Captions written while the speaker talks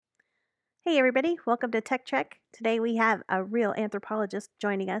Hey everybody, welcome to Tech Trek. Today we have a real anthropologist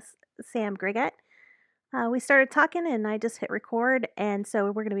joining us, Sam Grigat. We started talking and I just hit record, and so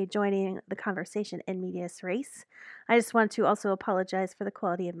we're going to be joining the conversation in medias res. I just want to also apologize for the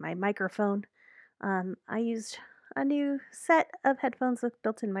quality of my microphone. I used a new set of headphones with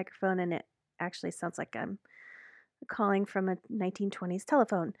built-in microphone, and it actually sounds like I'm calling from a 1920s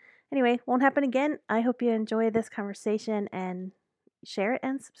telephone. Anyway, won't happen again. I hope you enjoy this conversation and share it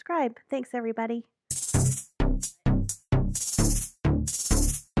and subscribe. Thanks, everybody.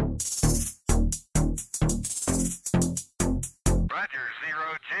 Roger,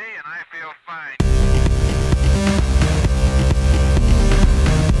 0G, and I feel fine.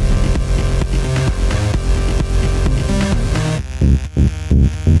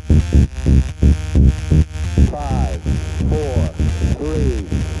 Five, four, three,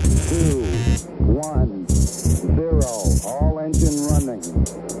 two, one, zero. All engine running.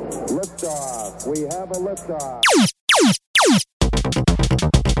 Liftoff. We have a liftoff.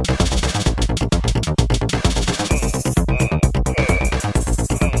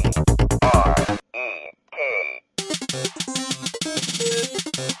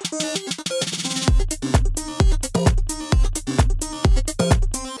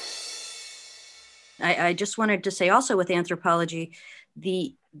 I just wanted to say also with anthropology,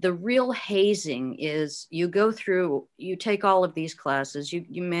 the real hazing is you go through, you take all of these classes,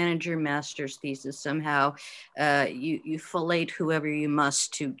 you manage your master's thesis somehow, you fillet whoever you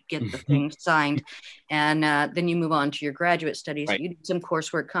must to get the thing signed, and then you move on to your graduate studies. Right. You do some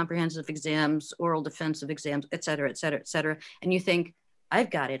coursework, comprehensive exams, oral defensive exams, et cetera, et cetera, et cetera. And you think, I've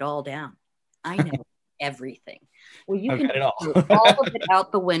got it all down. I know everything. Well, you I've can got it all. throw all of it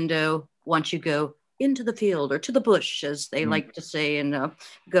out the window once you go into the field or to the bush, as they like to say in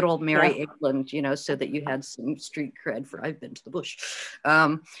good old Mary England, so that you had some street cred for I've been to the bush.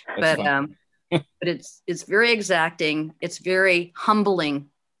 But it's very exacting. It's very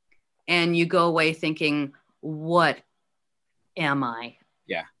humbling. And you go away thinking, what am I?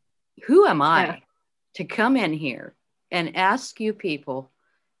 Yeah. Who am I to come in here and ask you people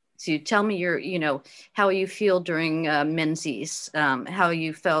to tell me how you feel during menses, how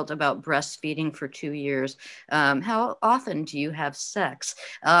you felt about breastfeeding for 2 years, how often do you have sex?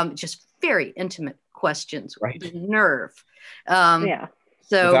 Just very intimate questions. Right. The nerve. Yeah.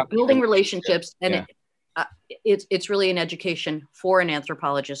 So Without building the relationships, and yeah. it's really an education for an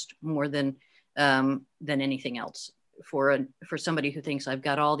anthropologist more than anything else. For somebody who thinks I've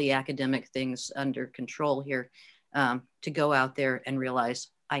got all the academic things under control here, to go out there and realize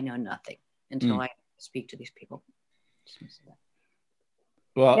I know nothing until I speak to these people.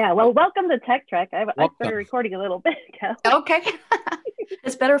 Well, welcome to Tech Trek. I Welcome. started recording a little bit ago. Okay.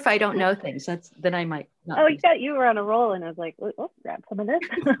 It's better if I don't know things. Then I might not. Oh, you were on a roll, and I was like, let's grab some of this.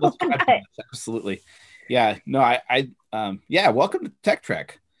 let's try Okay. this. Absolutely. Yeah. No, welcome to Tech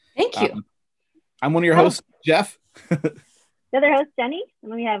Trek. Thank you. I'm one of your hosts, Jeff. The other host, Jenny,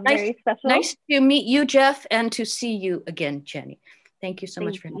 and we have very special. Nice to meet you, Jeff, and to see you again, Jenny. Thank you so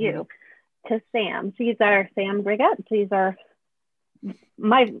much for having me. To Sam. She's our Sam Grigat. She's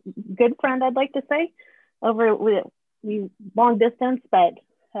my good friend, I'd like to say. We long distance, but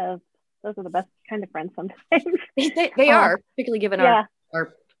those are the best kind of friends sometimes. They are, particularly given our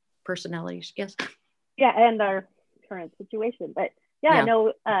personalities. Yes. Yeah, and our current situation. But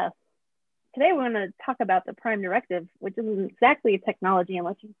today we're going to talk about the Prime Directive, which isn't exactly a technology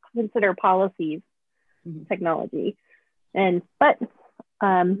unless you consider policies technology. But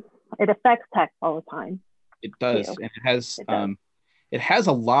it affects tech all the time. It does, and it has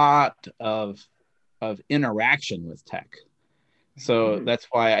a lot of interaction with tech. So that's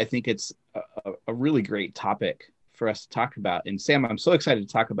why I think it's a really great topic for us to talk about. And Sam, I'm so excited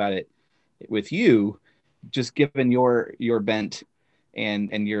to talk about it with you, just given your bent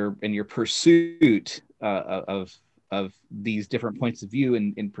and your pursuit of these different points of view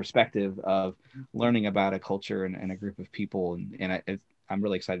and perspective of learning about a culture and a group of people. And I'm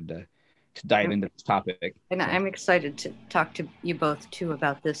really excited to dive into this topic. And I'm excited to talk to you both too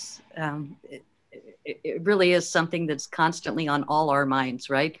about this. It really is something that's constantly on all our minds,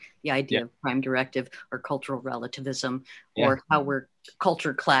 right? The idea of Prime Directive or cultural relativism, or how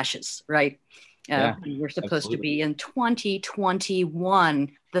culture clashes, right? We're supposed to be in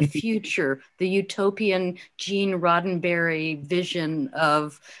 2021, the future, the utopian Gene Roddenberry vision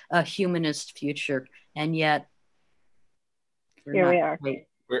of a humanist future. And yet, here we are.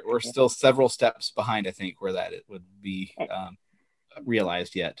 We're still several steps behind, I think, where that it would be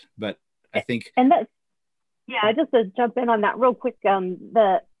realized yet. But I think, and that's just to jump in on that real quick.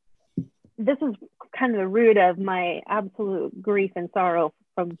 This is kind of the root of my absolute grief and sorrow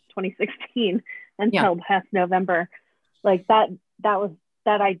from 2016 until past November. Like that was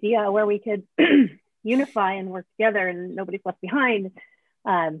that idea where we could unify and work together and nobody's left behind.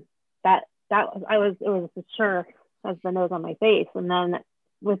 It was for sure as the nose on my face. And then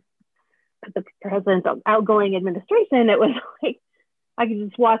with the president's outgoing administration, it was like I could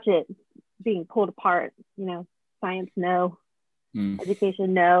just watch it being pulled apart. Science, no.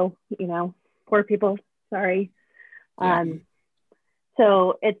 Education, no. Poor people, sorry.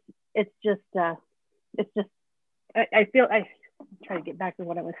 So it's just I feel I try to get back to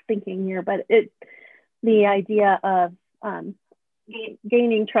what I was thinking here, but the idea of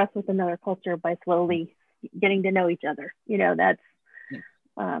gaining trust with another culture by slowly getting to know each other. That's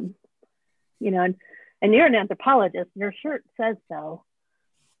and you're an anthropologist. Your shirt says so.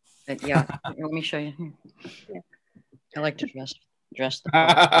 Yeah, let me show you here. Yeah. I like to dress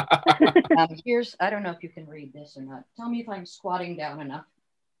the here's, I don't know if you can read this or not. Tell me if I'm squatting down enough.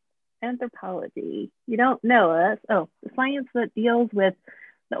 Anthropology. You don't know us. Oh, the science that deals with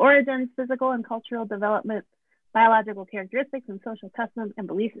the origins, physical and cultural development, biological characteristics, and social customs and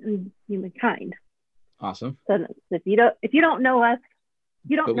beliefs in humankind. Awesome. So if you don't know us,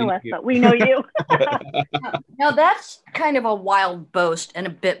 you don't know us, but we know you. Now that's kind of a wild boast and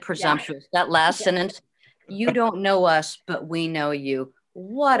a bit presumptuous. That last sentence, you don't know us, but we know you.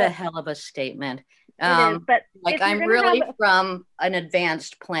 What a hell of a statement. It is, but I'm really from an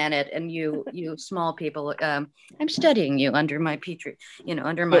advanced planet, and you small people, I'm studying you under my petri,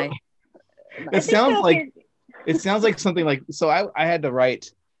 under my. It sounds like something like, so I had to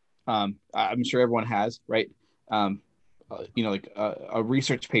write, I'm sure everyone has, right? Like a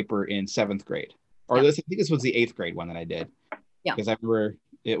research paper in 7th grade, or I think this was the 8th grade one that I did. Yeah. Because I remember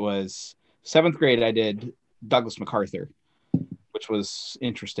it was 7th grade. I did Douglas MacArthur, which was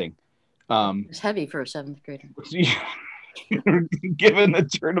interesting. It's heavy for a 7th grader. Given the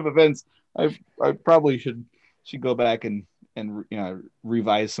turn of events, I probably should go back and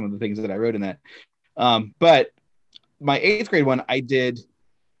revise some of the things that I wrote in that. But my 8th grade one, I did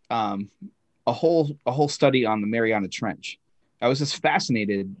a whole study on the Mariana Trench. I was just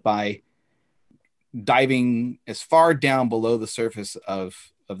fascinated by diving as far down below the surface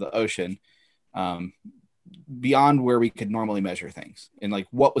of the ocean, beyond where we could normally measure things, and like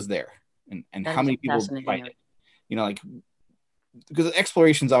what was there. And how many people find it, because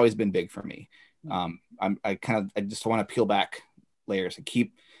exploration's always been big for me. I just want to peel back layers and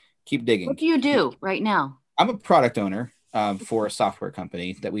keep digging. What do you do right now? I'm a product owner for a software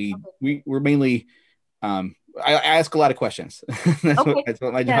company that we're mainly, I ask a lot of questions. That's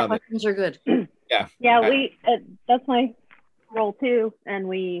what my job is. Questions are good. Yeah, that's my role too.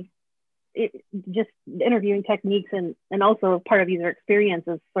 And just interviewing techniques and also part of user experience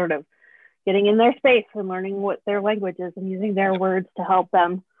is sort of getting in their space and learning what their language is and using their words to help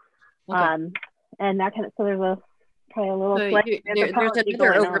them. And that kind of, so there's probably a little there's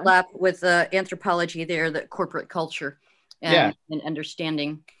another overlap with anthropology there, the corporate culture and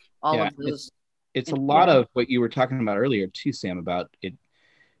understanding all of those. It's a lot of what you were talking about earlier too, Sam, about it,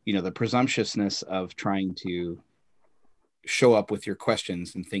 the presumptuousness of trying to show up with your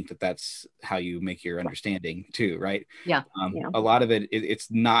questions and think that that's how you make your understanding too, right? A lot of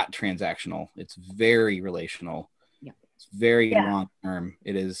it's not transactional. It's very relational. It's very long term.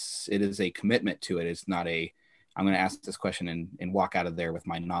 It is a commitment to it. It's not I'm going to ask this question and walk out of there with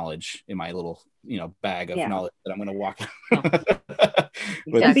my knowledge in my little bag of knowledge that I'm going to walk out.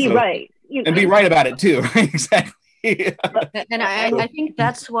 And be right. And be right about it too. Right? Exactly. And I think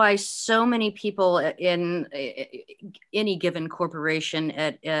that's why so many people in any given corporation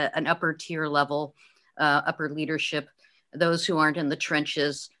at an upper tier level, upper leadership, those who aren't in the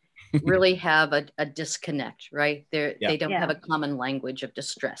trenches really have a disconnect, right? They don't have a common language of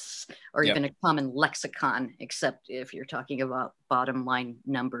distress or even a common lexicon, except if you're talking about bottom line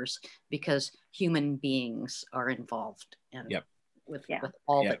numbers, because human beings are involved with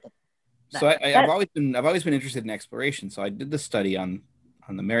all that. So I've always been interested in exploration. So I did this study on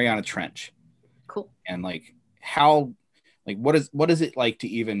the Mariana Trench. Cool. And what is it like to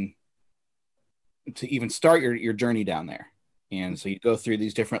even start your journey down there? And so you go through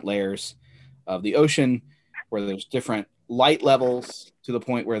these different layers of the ocean where there's different light levels to the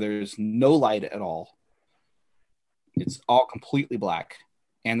point where there's no light at all. It's all completely black,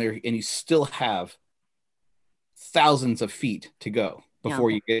 and you still have thousands of feet to go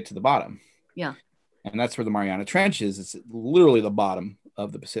before you get to the bottom. Yeah. And that's where the Mariana Trench is. It's literally the bottom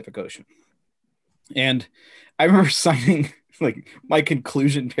of the Pacific Ocean. And I remember signing my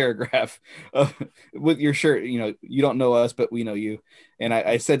conclusion paragraph with your shirt, you don't know us, but we know you. And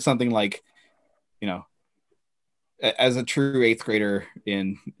I said something like, as a true eighth grader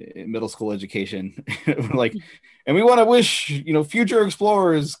in middle school education, like, and we want to wish, future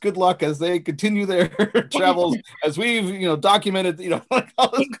explorers good luck as they continue their travels, as we've, documented, like all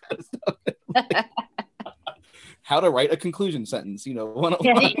this kind of stuff. Like, how to write a conclusion sentence,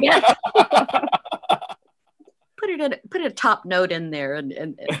 101. Yeah. Put a top note in there,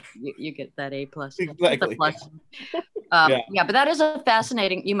 and you get that A+. Exactly. Plus. Yeah, but that is a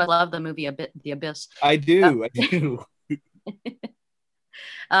fascinating. You must love the movie The Abyss. I do.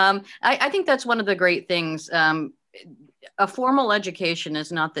 I think that's one of the great things. A formal education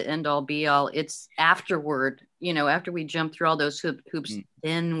is not the end all be all. It's afterward, after we jump through all those hoops,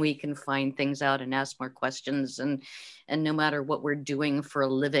 then we can find things out and ask more questions. And no matter what we're doing for a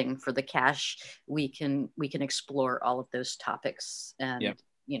living, for the cash, we can explore all of those topics and,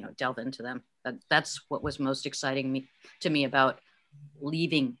 delve into them. That's what was most exciting to me about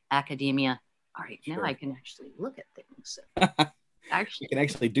leaving academia. All right, now I can actually look at things. You can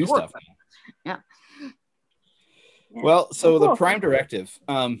actually do stuff. Yeah. Well, so the Prime Directive,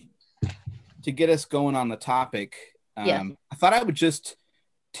 to get us going on the topic, I thought I would just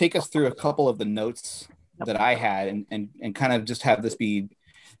take us through a couple of the notes that I had and kind of just have this be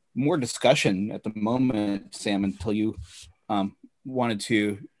more discussion at the moment, Sam, until you wanted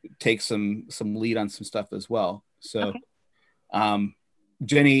to take some lead on some stuff as well. So,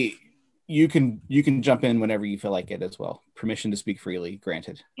 Jenny, you can jump in whenever you feel like it as well. Permission to speak freely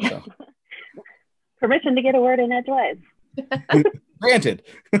granted. So. Permission to get a word in edgewise. Granted.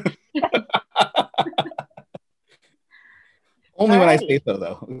 Only when I say so,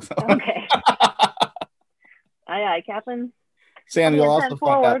 though. Okay. Aye, Captain. Sam,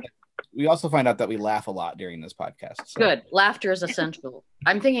 we also find out that we laugh a lot during this podcast. So. Good. Laughter is essential.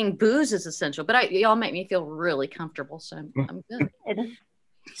 I'm thinking booze is essential, but y'all make me feel really comfortable, so I'm good.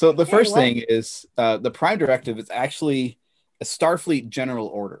 So the first thing is the Prime Directive is actually a Starfleet general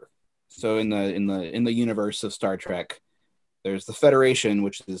order. So in the universe of Star Trek, there's the Federation,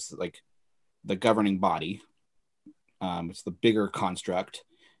 which is like the governing body. It's the bigger construct,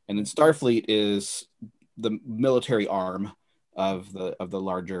 and then Starfleet is the military arm of the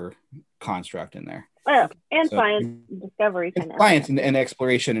larger construct in there. Oh, and science, discovery, kind of science and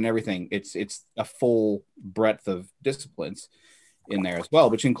exploration and everything. It's a full breadth of disciplines in there as well,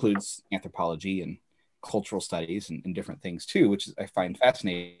 which includes anthropology and cultural studies and different things too, which I find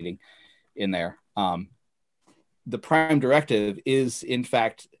fascinating in there. The Prime Directive is in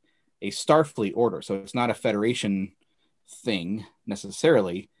fact a Starfleet order, so it's not a Federation thing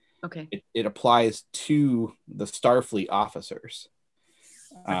necessarily. Okay. It applies to the Starfleet officers.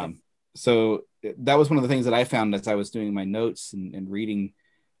 So that was one of the things that I found as I was doing my notes and reading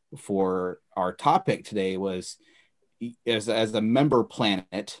for our topic today was as a member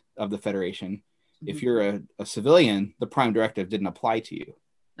planet of the Federation, if you're a civilian, the Prime Directive didn't apply to you.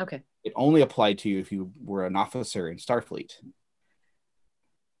 Okay. It only applied to you if you were an officer in Starfleet.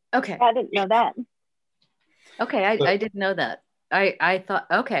 Okay. I didn't know that. Okay, I didn't know that. I thought,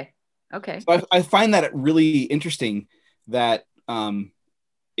 okay. So I find that really interesting that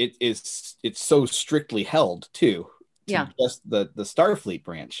it's so strictly held to just the Starfleet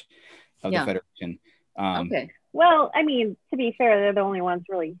branch of the Federation. Okay. Well, I mean, to be fair, they're the only ones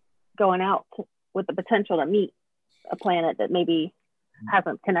really going out with the potential to meet a planet that maybe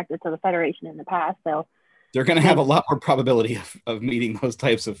hasn't connected to the Federation in the past. So they're going to have a lot more probability of meeting those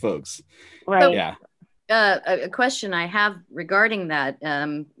types of folks. Right. So, yeah. A question I have regarding that,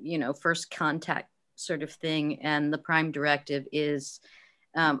 first contact sort of thing and the Prime Directive is,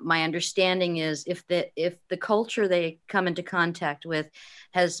 my understanding is if the culture they come into contact with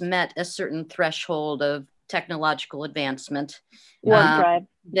has met a certain threshold of technological advancement,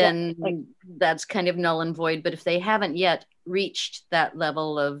 then that's kind of null and void. But if they haven't yet reached that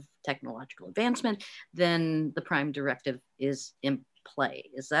level of technological advancement, then the Prime Directive is in play.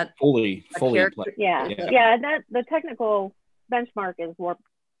 Is that fully in play? Yeah. That the technical benchmark is warp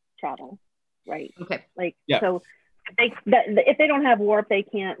travel, right? Okay. So if they don't have warp, they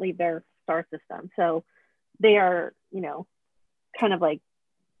can't leave their star system. So they are, kind of like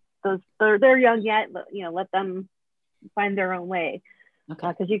those. They're young yet. Let them find their own way. Okay.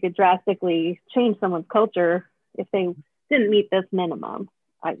 Because you could drastically change someone's culture if they didn't meet this minimum.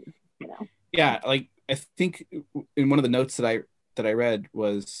 Yeah, like I think in one of the notes that I read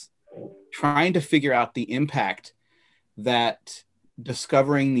was trying to figure out the impact that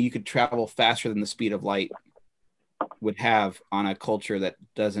discovering that you could travel faster than the speed of light would have on a culture that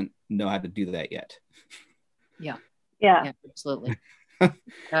doesn't know how to do that yet. Yeah, absolutely.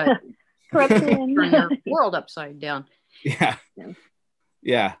 Corruption. Turn your world upside down.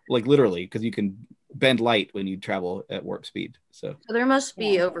 Yeah, like literally, because you can bend light when you travel at warp speed. So there must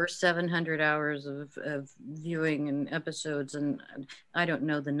be over 700 hours of viewing and episodes, and I don't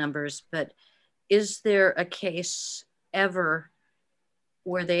know the numbers, but is there a case ever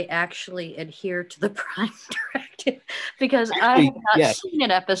where they actually adhere to the Prime Directive? Because I have not seen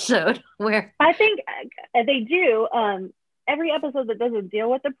an episode where... I think they do. Every episode that doesn't deal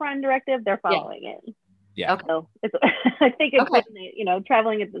with the Prime Directive, they're following it. Yeah. Okay. So I think it's when they,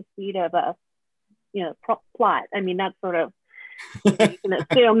 traveling at the speed of a, plot. I mean, that's sort of, you can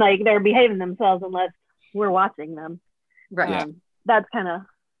assume like they're behaving themselves unless we're watching them. Right. That's kind of,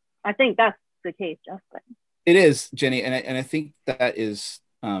 I think that's the case, Justin. It is, Jenny, and I think that is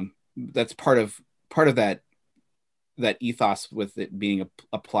that's part of that ethos with it being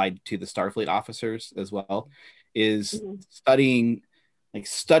applied to the Starfleet officers as well, is studying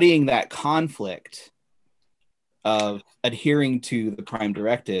that conflict of adhering to the Prime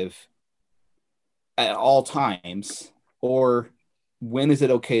Directive at all times, or when is it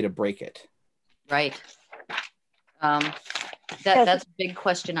okay to break it? Right. That's a big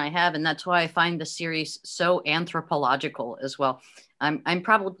question I have, and that's why I find the series so anthropological as well. I'm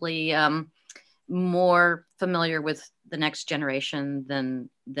probably more familiar with the Next Generation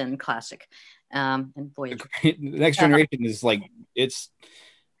than Classic, and Voyager. The Next Generation is like it's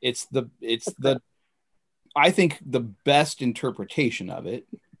the I think the best interpretation of it.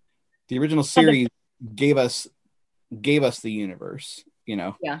 The original series gave us the universe, Yeah.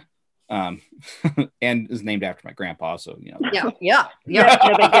 And is named after my grandpa, so Yeah. No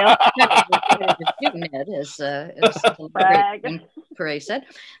big deal. Ned, as Pere said.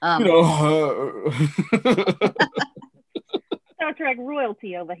 Star Trek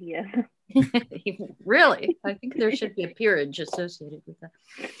royalty over here. Really, I think there should be a peerage associated with that.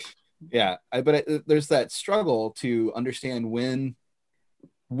 Yeah, but there's that struggle to understand when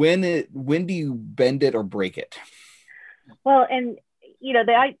do you bend it or break it? Well, and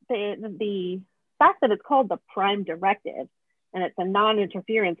the fact that it's called the Prime Directive and it's a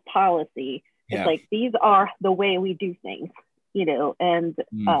non-interference policy, it's like, these are the way we do things, and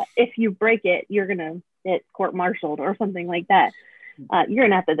if you break it, you're gonna get court-martialed or something like that. You're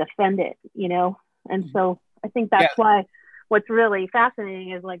gonna have to defend it, and so I think that's why what's really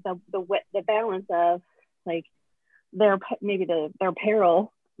fascinating is like the balance of like their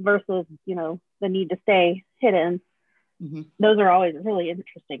peril versus the need to stay hidden. Those are always really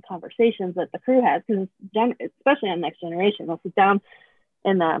interesting conversations that the crew has, because especially on Next Generation, they'll sit down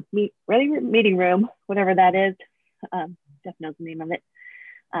in the meeting room, whatever that is. Jeff knows the name of it,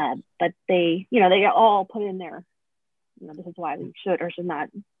 but they all put in their this is why we should or should not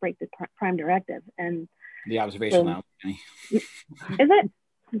break the Prime Directive. And the observation lounge. Is it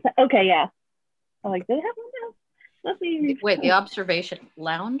okay? Yeah. I'm like, do they have one now? Let me wait. The observation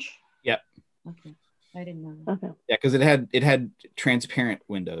lounge. Yep. Okay. I didn't know that. Okay. Yeah, because it had transparent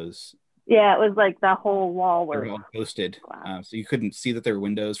windows. Yeah, it was like the whole wall They were all posted, so you couldn't see that there were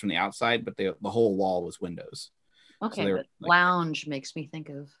windows from the outside, but the whole wall was windows. Okay, so but lounge makes me think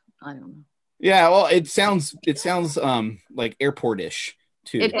of, I don't know. Yeah, well, it sounds like airport-ish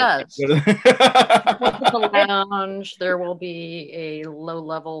too. It does. The lounge, there will be a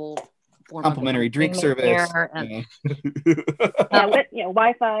low-level complimentary drink service. And...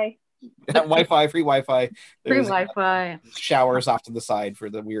 Wi-Fi. Wi-Fi, free Wi-Fi. Free Wi-Fi. Showers off to the side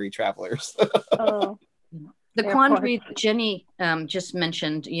for the weary travelers. The quandary that Jenny just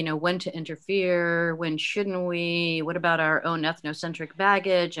mentioned, when to interfere, when shouldn't we, what about our own ethnocentric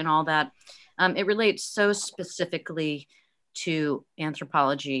baggage and all that, it relates so specifically to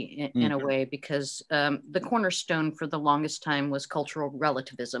anthropology in a way, because the cornerstone for the longest time was cultural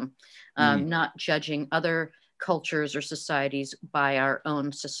relativism, not judging other cultures or societies by our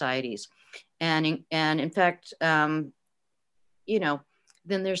own societies. And in fact, then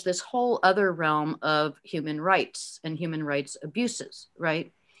there's this whole other realm of human rights and human rights abuses,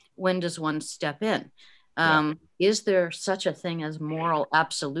 right? When does one step in? Is there such a thing as moral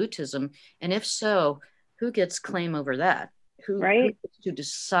absolutism? And if so, who gets claim over that? Who gets to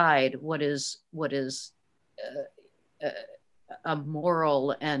decide what is a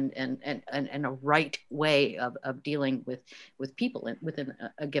moral and a right way of dealing with people within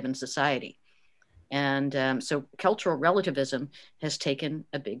a given society? And so cultural relativism has taken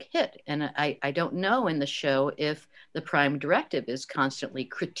a big hit. And I don't know in the show if the Prime Directive is constantly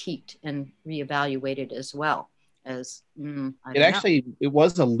critiqued and reevaluated as well. It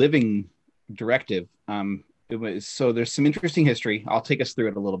was a living directive. So there's some interesting history. I'll take us through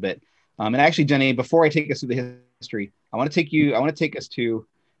it a little bit. And actually, Jenny, before I take us through the history, I want to take us to,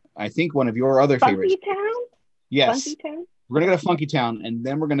 I think, one of your other favorites. Funky Town? Yes. Funky Town? We're gonna go to Funky Town, and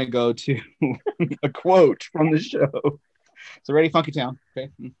then we're gonna go to a quote from the show. So ready, Funky Town? Okay.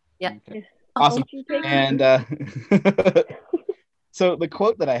 Yeah. Okay. Awesome. Won't you take And so the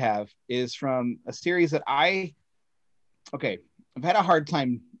quote that I have is from a series that I've had a hard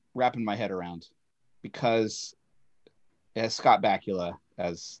time wrapping my head around because it has Scott Bakula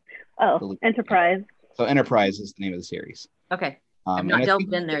as Enterprise. So Enterprise is the name of the series. Okay. I've not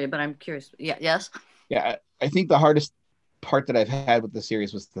delved in there, but I'm curious. Yeah. Yes. Yeah. I think the hardest part that I've had with the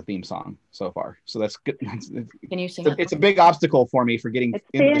series was the theme song so far. So that's good. Can you sing it? It's a big obstacle for me for getting It's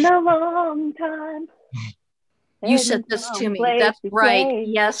into been the a long time. You said this to me. That's right.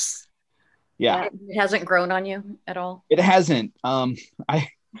 Yes. Yeah. It hasn't grown on you at all. It hasn't. You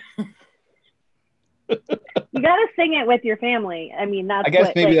got to sing it with your family. I mean, that's. I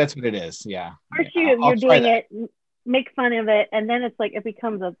guess maybe that's what it is. Yeah. First, Yeah, you're doing it, make fun of it, and then it's like it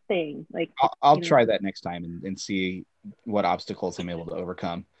becomes a thing. Like I'll try that next time and see what obstacles I'm able to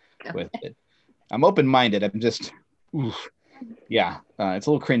overcome with it. I'm open-minded. I'm just, it's a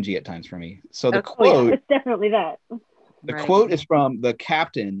little cringy at times for me. So the quote, it's definitely that. The quote is from the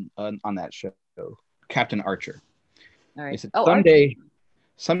captain on that show, Captain Archer. All right. He said,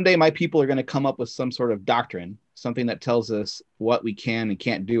 someday my people are going to come up with some sort of doctrine, something that tells us what we can and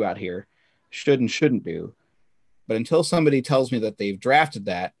can't do out here, should and shouldn't do. But until somebody tells me that they've drafted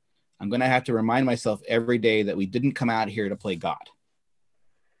that, I'm going to have to remind myself every day that we didn't come out here to play God.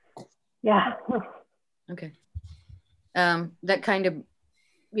 Yeah. Okay. That kind of,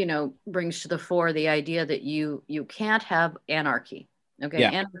 brings to the fore the idea that you can't have anarchy. Okay.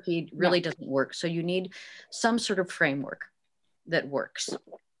 Yeah. Anarchy really doesn't work. So you need some sort of framework that works.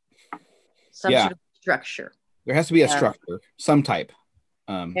 Some sort of structure. There has to be a structure, some type.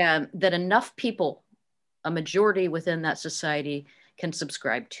 And that enough people, a majority within that society, can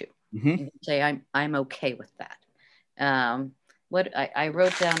subscribe to. Mm-hmm. And say, I'm okay with that. What I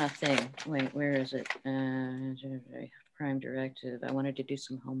wrote down a thing. Wait, where is it? Prime Directive. I wanted to do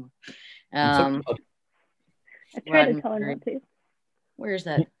some homework. I tried to tell her not to. Where's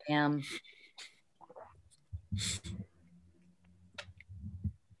that?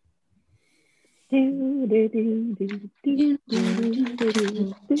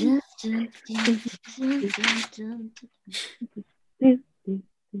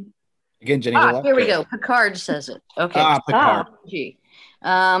 Again, Jenny. Here we go. Picard says it. Okay. Picard.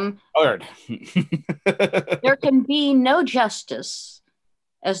 There can be no justice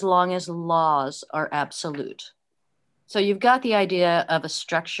as long as laws are absolute. So you've got the idea of a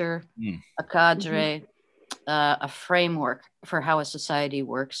structure, a cadre, a framework for how a society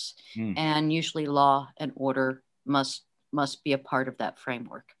works, and usually law and order must be a part of that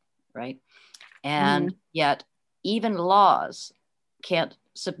framework, right? And yet even laws can't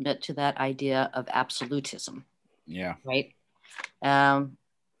submit to that idea of absolutism. Yeah. Right. And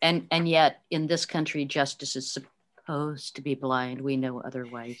yet in this country, justice is supposed to be blind. We know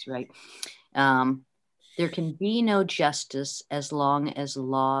otherwise, right? There can be no justice as long as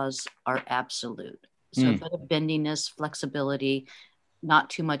laws are absolute. So a bit of bendiness, flexibility, not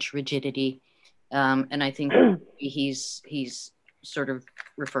too much rigidity. And I think he's sort of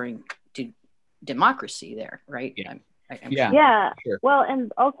referring to democracy there, right? Yeah. Yeah. Sure. Well,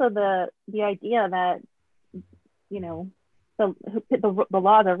 and also the idea that, the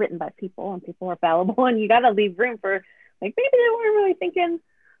laws are written by people and people are fallible, and you got to leave room for, like, maybe they weren't really thinking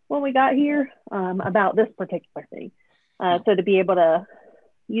when we got here about this particular thing. So to be able to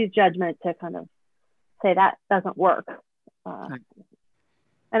use judgment to kind of say that doesn't work. And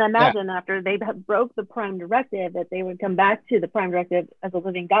I imagine after they broke the Prime Directive that they would come back to the Prime Directive as a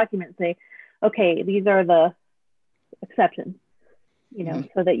living document and say, okay, these are the exceptions,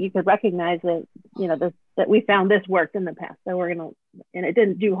 so that you could recognize that, that we found this worked in the past. So we're going to, and it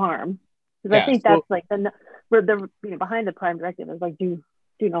didn't do harm. Because I think that's like the behind the Prime Directive is like, do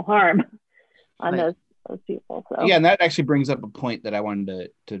no harm on those people. So yeah, and that actually brings up a point that I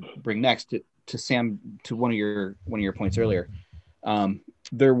wanted to bring next to Sam, to one of your points earlier.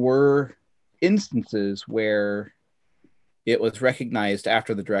 There were instances where it was recognized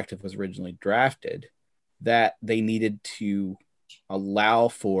after the directive was originally drafted that they needed to allow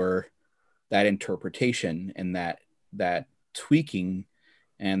for that interpretation and that tweaking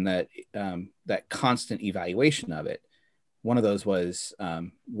and that constant evaluation of it. One of those was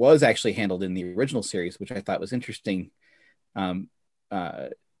actually handled in the original series, which I thought was interesting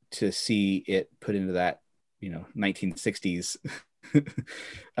to see it put into that 1960s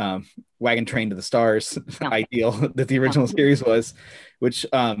wagon train to the stars ideal that the original series was, which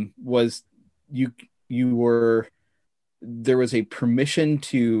was there was a permission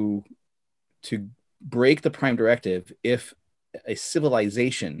to break the Prime Directive if a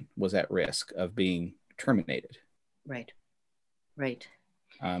civilization was at risk of being terminated. Right. Right.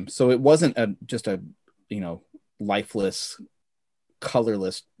 So it wasn't just a lifeless,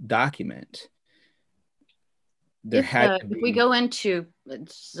 colorless document. There had to be. If we go into,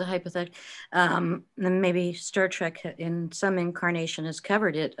 it's a hypothetical, then maybe Star Trek in some incarnation has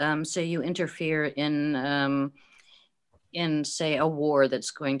covered it. So you interfere in say a war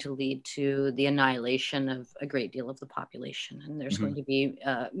that's going to lead to the annihilation of a great deal of the population, and there's going to be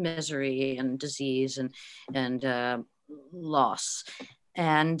misery and disease and loss,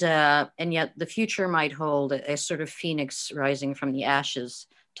 and yet the future might hold a sort of phoenix rising from the ashes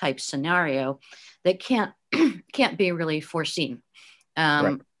type scenario that can't be really foreseen.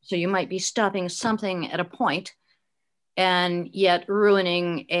 Right. So you might be stopping something at a point and yet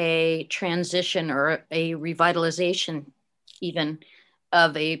ruining a transition or a revitalization even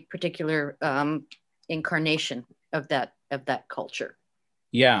of a particular incarnation of that culture.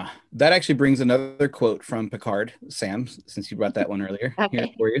 Yeah, that actually brings another quote from Picard, Sam, since you brought that one earlier. Okay. Here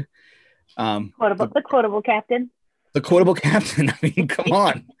for you. The quotable captain. The quotable captain. I mean, come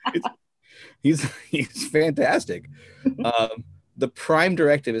on. He's fantastic. The prime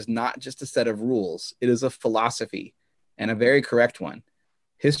directive is not just a set of rules. It is a philosophy, and a very correct one.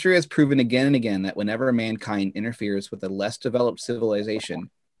 History has proven again and again that whenever mankind interferes with a less developed civilization,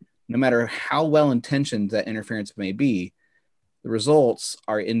 no matter how well-intentioned that interference may be, the results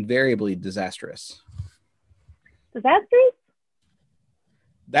are invariably disastrous. Disastrous?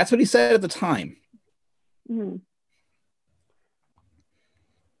 That's what he said at the time. Mm-hmm.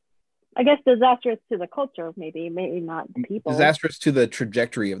 I guess disastrous to the culture, maybe not the people. Disastrous to the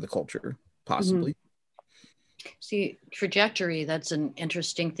trajectory of the culture, possibly. See, trajectory, that's an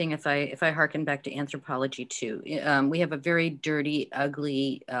interesting thing. If I hearken back to anthropology too, we have a very dirty,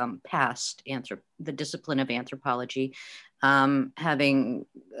 ugly past, the discipline of anthropology, having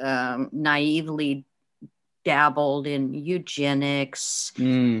naively dabbled in eugenics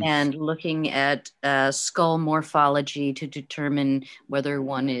and looking at skull morphology to determine whether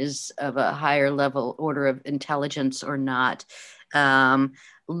one is of a higher level order of intelligence or not.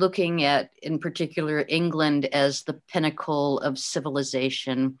 Looking at, in particular, England as the pinnacle of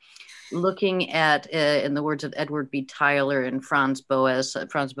civilization, looking at, in the words of Edward B. Tyler and Franz Boas is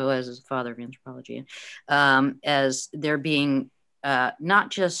the father of anthropology, as there being not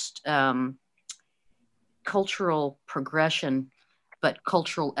just cultural progression, but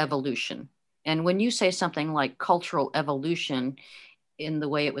cultural evolution. And when you say something like cultural evolution, in the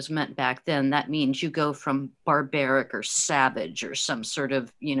way it was meant back then, that means you go from barbaric or savage or some sort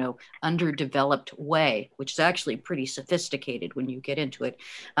of, underdeveloped way, which is actually pretty sophisticated when you get into it,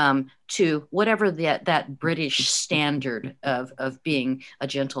 to whatever that British standard of being a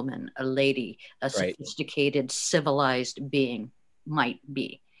gentleman, a lady, a sophisticated, civilized being might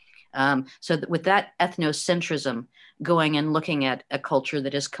be. So that with that ethnocentrism, going and looking at a culture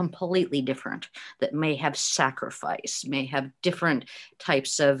that is completely different, that may have sacrifice, may have different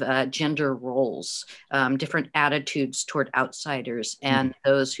types of gender roles, different attitudes toward outsiders, and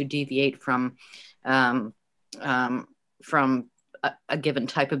those who deviate from a given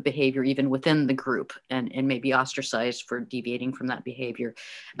type of behavior, even within the group, and may be ostracized for deviating from that behavior.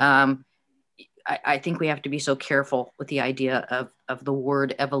 I think we have to be so careful with the idea of the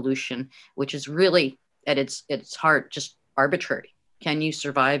word evolution, which is really at its heart just arbitrary. Can you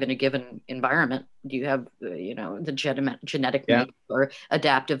survive in a given environment? Do you have the genetic make or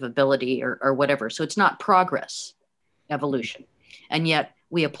adaptive ability or whatever? So it's not progress, evolution, and yet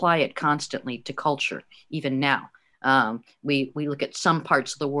we apply it constantly to culture. Even now, we look at some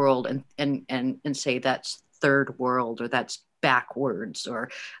parts of the world and say that's third world or that's backwards or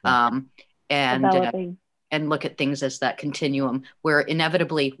and look at things as that continuum where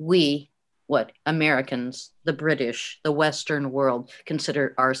inevitably Americans, the British, the Western world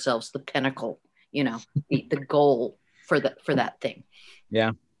consider ourselves the pinnacle, the goal for that thing.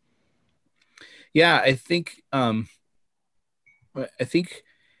 Yeah. Yeah. I think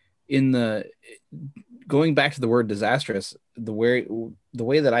in going back to the word disastrous, the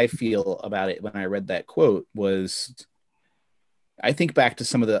way that I feel about it when I read that quote was, I think back to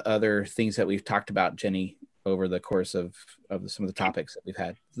some of the other things that we've talked about, Jenny, over the course of some of the topics that we've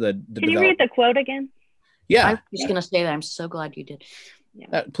had. Can you read the quote again? Yeah. I was just going to say that. I'm so glad you did.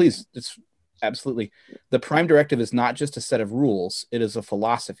 Please. It's absolutely. The prime directive is not just a set of rules. It is a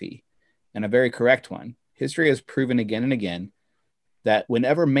philosophy, and a very correct one. History has proven again and again that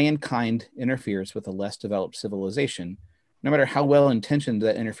whenever mankind interferes with a less developed civilization, no matter how well-intentioned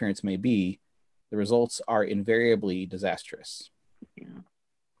that interference may be, the results are invariably disastrous.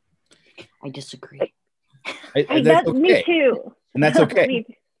 I disagree. That's okay. Me too. And that's okay. Me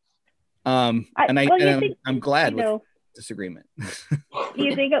too. I'm glad with disagreement.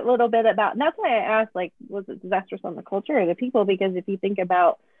 You think a little bit about, and that's why I asked, like, was it disastrous on the culture or the people? Because if you think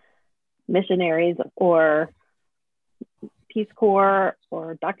about missionaries or Peace Corps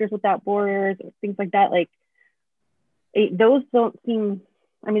or Doctors Without Borders or things like that, like those don't seem,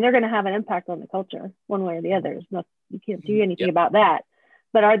 I mean, they're going to have an impact on the culture one way or the other. You can't do anything about that.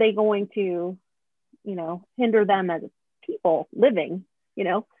 But are they going to, hinder them as people living,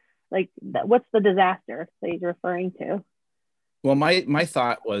 like what's the disaster that he's referring to? Well, my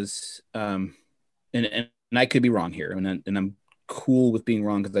thought was, and I could be wrong here, and I'm cool with being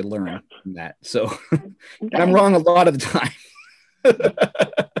wrong because I learn from that. So Okay. and I'm wrong a lot of the time.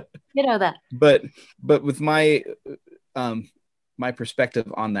 You know that. But with my my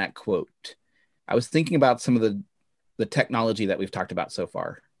perspective on that quote, I was thinking about some of the technology that we've talked about so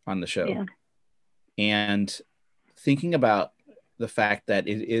far on the show, and thinking about the fact that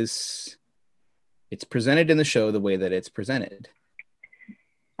it's presented in the show the way that it's presented.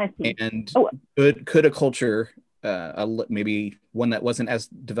 I see. And could a culture, maybe one that wasn't as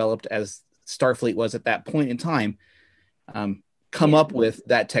developed as Starfleet was at that point in time, come up with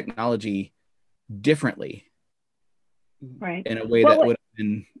that technology differently, right, in a way that would have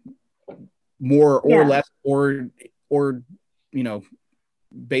been more or less or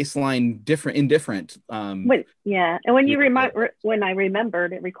baseline indifferent. And when when I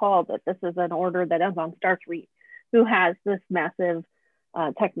recalled that this is an order that is on Starfleet, who has this massive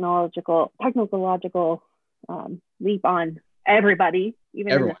technological leap on everybody,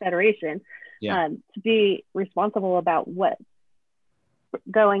 even in the Federation, to be responsible about what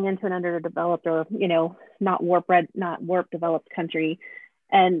going into an underdeveloped or not warp developed country,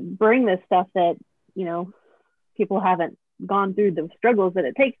 and bring this stuff that people haven't gone through the struggles that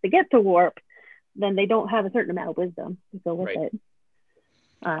it takes to get to warp, then they don't have a certain amount of wisdom to go with it.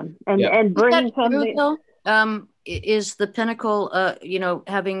 And bringing something. Is the pinnacle,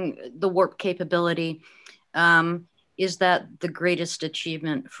 having the warp capability, is that the greatest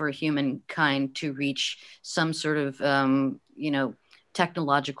achievement for humankind to reach some sort of,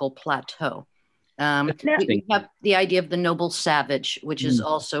 technological plateau? We have the idea of the noble savage, which is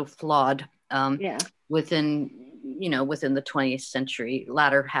also flawed within the 20th century,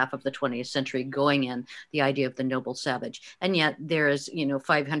 latter half of the 20th century, going in the idea of the noble savage. And yet there is,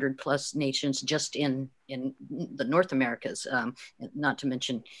 500 plus nations just in the North Americas, not to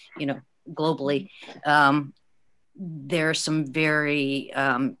mention, globally. There are some very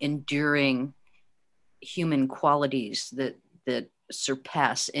enduring human qualities that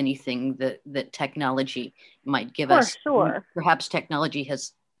surpass anything that technology might give us. Sure. Perhaps technology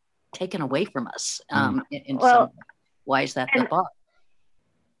has taken away from us in some way. Why is that the bar?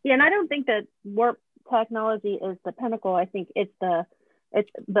 Yeah, and I don't think that warp technology is the pinnacle. I think it's a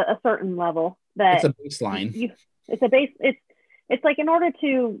certain level that it's a baseline. It's like, in order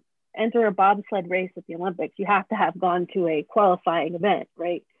to enter a bobsled race at the Olympics, you have to have gone to a qualifying event,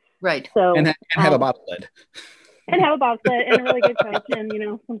 right? Right. So and have a bobsled. And have a bobsled and a really good coach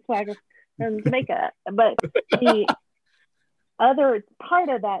and some swagger from Jamaica. But the other part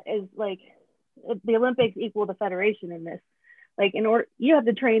of that is, like, the Olympics equal the Federation in this. Like, in order, you have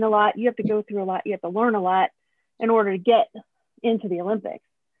to train a lot, you have to go through a lot, you have to learn a lot in order to get into the Olympics.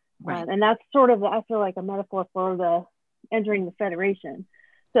 Right. And that's sort of, I feel like, a metaphor for the entering the Federation.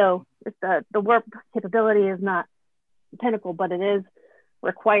 So the warp capability is not the pinnacle, but it is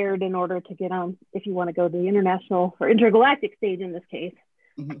required in order to get on, if you want to go to the international or intergalactic stage in this case.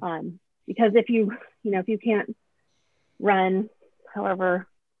 Because if you can't run however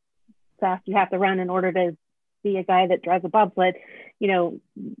fast you have to run in order to be a guy that drives a bobsled, you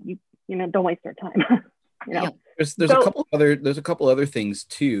don't waste our time. There's a couple other things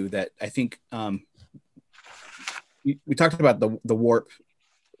too that I think we talked about the warp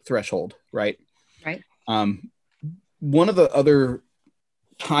threshold, right? Right. One of the other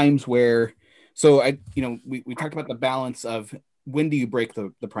times where, we talked about the balance of when do you break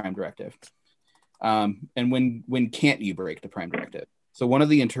the prime directive, and when can't you break the prime directive. So one of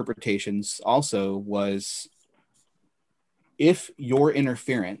the interpretations also was, if your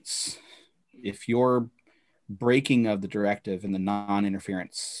interference, if your breaking of the directive and the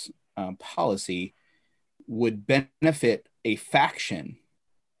non-interference policy would benefit a faction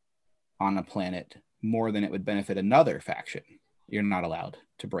on a planet more than it would benefit another faction, you're not allowed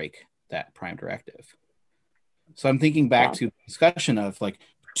to break that prime directive. So I'm thinking back to the discussion of, like,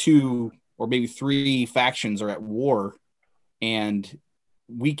 2 or maybe 3 factions are at war, and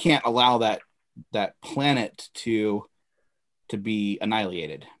we can't allow that planet to be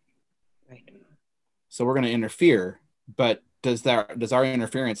annihilated. Right. so we're going to interfere. But does our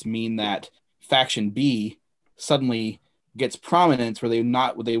interference mean that faction B suddenly gets prominence where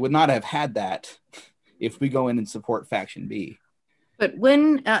they would not have had that if we go in and support faction B? But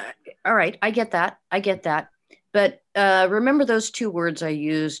when, all right, I get that. But remember those two words I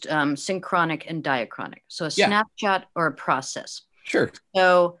used, synchronic and diachronic. So a snapshot or a process. Sure.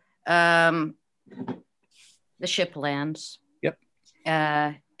 So the ship lands. Yep.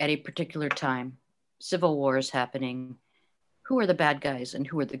 At a particular time. Civil war is happening. Who are the bad guys and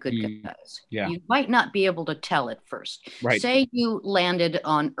who are the good guys? Yeah. You might not be able to tell at first. Right. Say you landed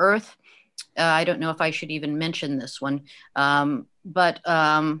on Earth. I don't know if I should even mention this one, but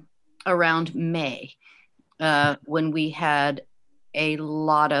around May, when we had a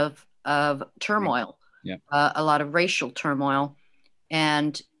lot of turmoil, a lot of racial turmoil,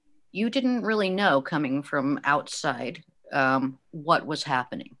 and you didn't really know coming from outside what was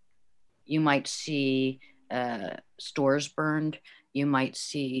happening. You might see stores burned. You might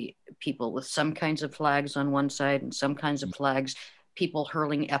see people with some kinds of flags on one side and some kinds of flags, people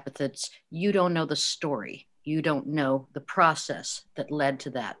hurling epithets. You don't know the story. You don't know the process that led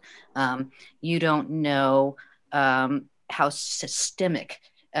to that. You don't know how systemic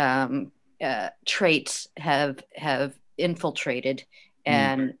traits have infiltrated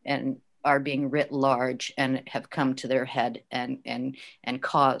and are being writ large and have come to their head and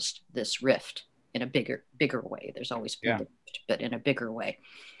caused this rift in a bigger way. There's always been a rift, but in a bigger way.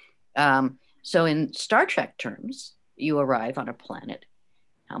 So in Star Trek terms, you arrive on a planet.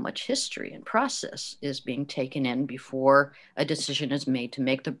 How much history and process is being taken in before a decision is made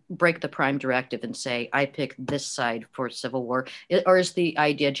to break the Prime Directive and say, I pick this side for civil war? Or is the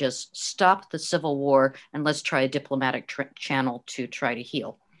idea just stop the civil war and let's try a diplomatic channel to try to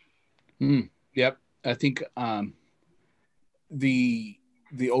heal? Yep. I think the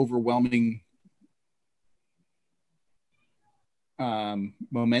overwhelming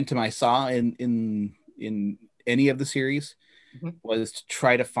momentum I saw in any of the series was to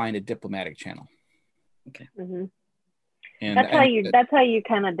try to find a diplomatic channel. Okay. Mm-hmm. And that's how you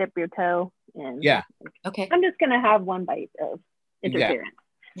kind of dip your toe in. Yeah. Okay. I'm just gonna have one bite of interference.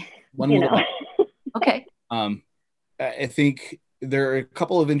 One you little know. bite. Okay. I think there are a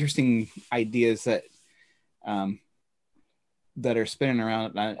couple of interesting ideas that are spinning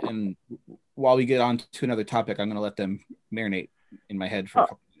around, and while we get on to another topic, I'm going to let them marinate in my head for a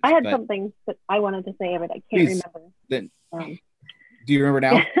couple minutes. I had something that I wanted to say, but I can't remember. Then, do you remember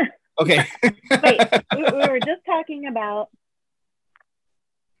now? Okay. Wait, we were just talking about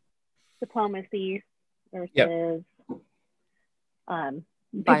diplomacy versus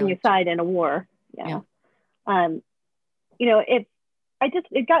picking a side in a war. Yeah. You know, it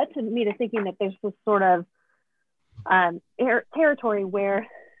got to me to thinking that there's this sort of territory where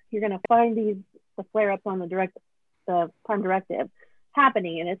you're going to find the flare-ups on the Prime Directive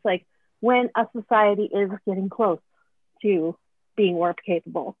happening, and it's like when a society is getting close to being warp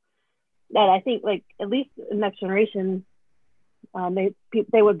capable, that I think, like, at least in Next Generation,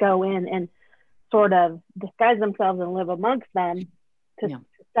 they would go in and sort of disguise themselves and live amongst them to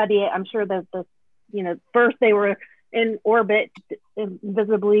study it. I'm sure that first they were in orbit,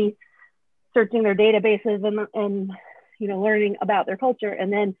 invisibly searching their databases and learning about their culture,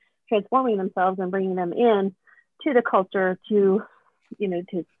 and then transforming themselves and bringing them in to the culture to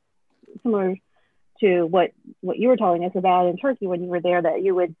similar to what you were telling us about in Turkey when you were there, that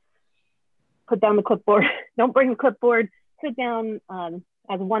you would put down the clipboard, don't bring the clipboard, sit down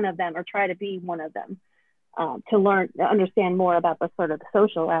as one of them or try to be one of them to understand more about the sort of the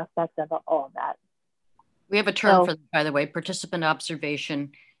social aspects of all of that. We have a term for that, by the way. Participant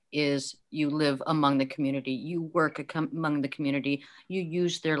observation is you live among the community, you work among the community, you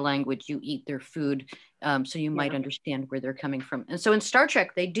use their language, you eat their food, so you might understand where they're coming from. And so in Star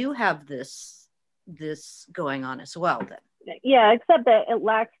Trek, they do have this going on as well. Yeah, except that it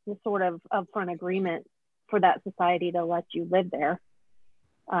lacks the sort of upfront agreement for that society to let you live there.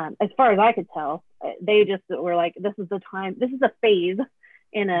 As far as I could tell, they just were like, this is the time, this is a phase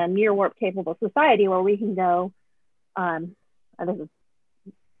in a near warp capable society where we can go, this is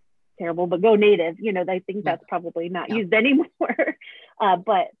terrible, but go native. They think that's probably not used anymore.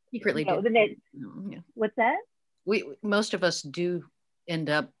 But secretly, what's that? Most of us do end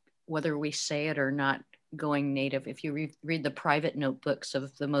up, whether we say it or not, going native. If you read the private notebooks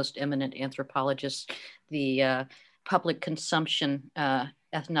of the most eminent anthropologists, the public consumption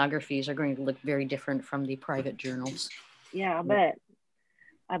ethnographies are going to look very different from the private journals. Yeah, but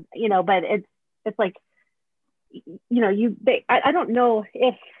but it's like, I don't know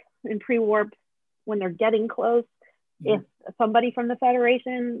if in pre-warp, when they're getting close, if somebody from the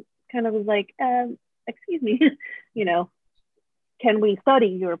Federation kind of was like, I excuse me, you know, can we study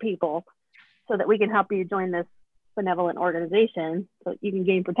your people so that we can help you join this benevolent organization so you can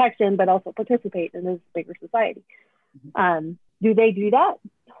gain protection, but also participate in this bigger society? Do they do that?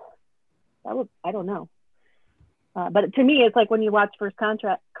 I don't know. But to me, it's like when you watch First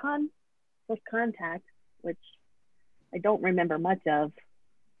Contact, which I don't remember much of.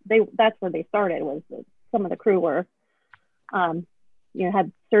 That's where they started, was some of the crew were,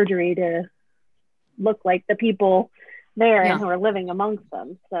 had surgery to look like the people there and who are living amongst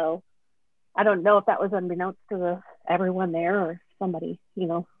them. So I don't know if that was unbeknownst to everyone there, or somebody,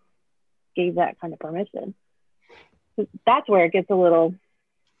 gave that kind of permission. That's where it gets a little,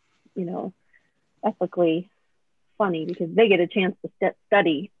 ethically funny, because they get a chance to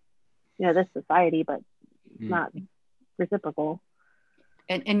study, this society, but it's not reciprocal.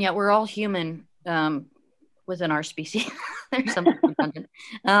 And yet we're all human within our species. There's something redundant.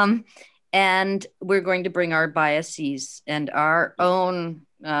 And we're going to bring our biases and our own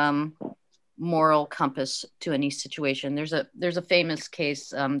moral compass to any situation. There's a famous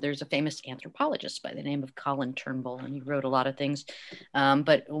case. There's a famous anthropologist by the name of Colin Turnbull, and he wrote a lot of things.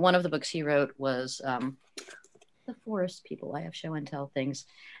 But one of the books he wrote was The Forest People. I have show and tell things,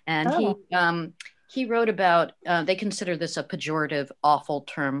 and he wrote about, they consider this a pejorative, awful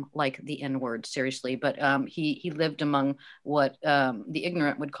term like the N-word, seriously, but he lived among what the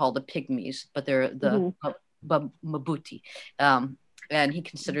ignorant would call the pygmies, but they're the Mabuti. And he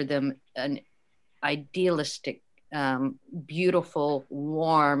considered them an idealistic, beautiful,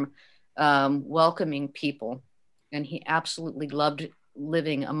 warm, welcoming people. And he absolutely loved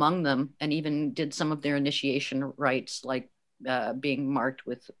living among them, and even did some of their initiation rites, like being marked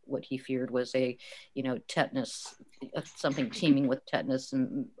with what he feared was a, tetanus, something teeming with tetanus,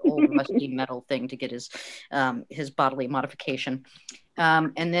 and old rusty metal thing to get his bodily modification.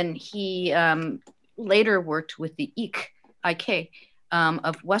 And then he later worked with the Ik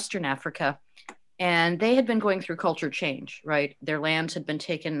of Western Africa, and they had been going through culture change, right? Their lands had been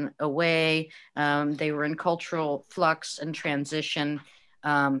taken away. They were in cultural flux and transition.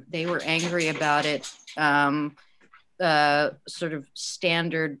 They were angry about it. Sort of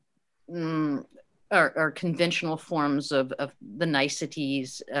standard or conventional forms of the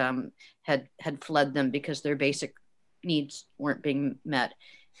niceties had fled them because their basic needs weren't being met.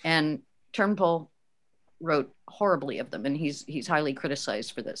 And Turnbull wrote horribly of them, and he's highly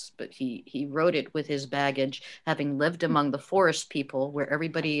criticized for this, but he wrote it with his baggage, having lived among the forest people where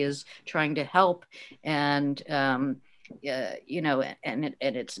everybody is trying to help, and and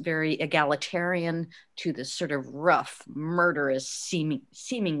it's very egalitarian to this sort of rough, murderous,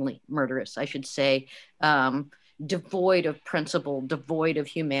 seemingly murderous, I should say, devoid of principle, devoid of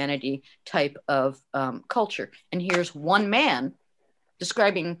humanity type of culture. And here's one man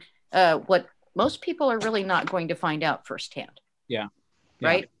describing what most people are really not going to find out firsthand. Yeah.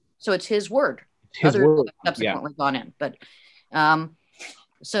 Right. So it's his word. Others have subsequently gone in, but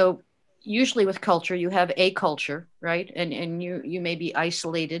so usually with culture, you have a culture, right? And you may be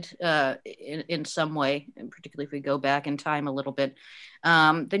isolated in some way, and particularly if we go back in time a little bit,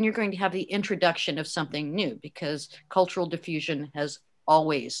 then you're going to have the introduction of something new, because cultural diffusion has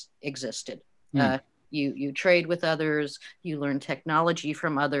always existed. You trade with others, you learn technology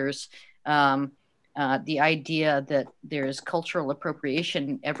from others. The idea that there's cultural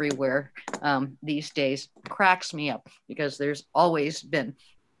appropriation everywhere these days cracks me up, because there's always been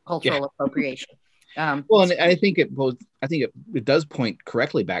cultural appropriation. Well, and I think it does point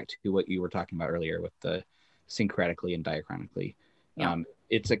correctly back to what you were talking about earlier with the syncretically and diachronically.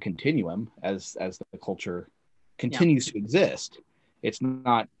 It's a continuum as the culture continues to exist. It's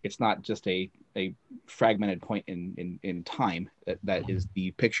not just a fragmented point in time that is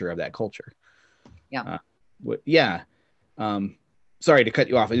the picture of that culture. Sorry to cut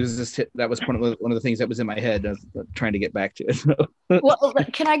you off. It was just that was one of the things that was in my head. I was trying to get back to it. Well,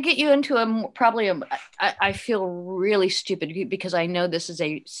 can I get you into I feel really stupid because I know this is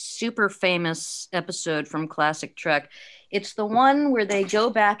a super famous episode from classic Trek. It's the one where they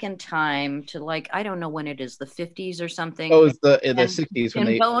go back in time to, like, I don't know when it is, the 50s or something. Oh, it's the 60s.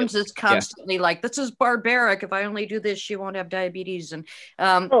 And Bones is constantly like, this is barbaric. If I only do this, she won't have diabetes. And,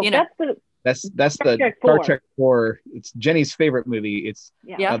 that's the Star Trek 4. It's Jenny's favorite movie. It's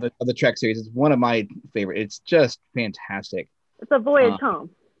of the Trek series. It's one of my favorite. It's just fantastic. It's a voyage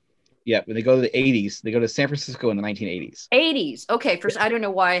home. Yeah, when they go to the 80s, they go to San Francisco in the 1980s. 80s. Okay, first I don't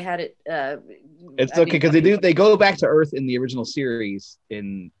know why I had it. It's okay because they go back to Earth in the original series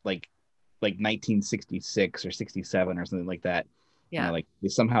in like 1966 or 67 or something like that. Yeah, like they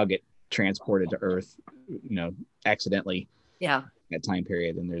somehow get transported to Earth, accidentally. Yeah, that time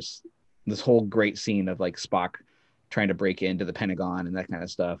period, and this whole great scene of like Spock trying to break into the Pentagon and that kind of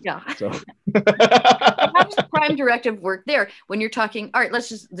stuff. Yeah. So how does the Prime Directive work there when you're talking? All right,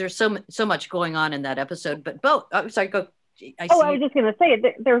 there's so much going on in that episode, but both. I'm sorry, go. I was just going to say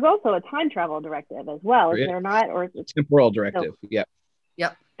there's also a time travel directive as well, is there not? Or is it temporal directive? No.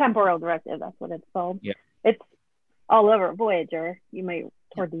 Yep. Temporal directive. That's what it's called. Yeah. It's all over Voyager. You might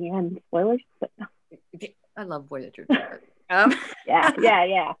toward the end spoilers, but I love Voyager.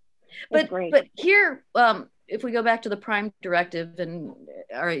 Yeah. But here, if we go back to the Prime Directive, and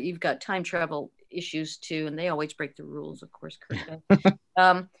all right, you've got time travel issues too, and they always break the rules, of course, Kirk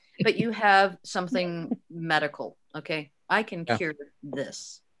does. But you have something medical. Okay, I can cure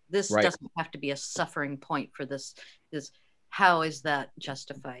this. This doesn't have to be a suffering point for this. How is that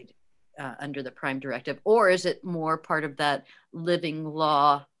justified under the Prime Directive, or is it more part of that living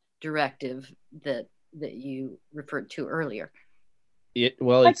law directive that you referred to earlier?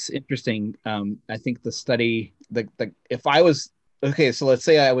 It's interesting. I think the study, if I was so let's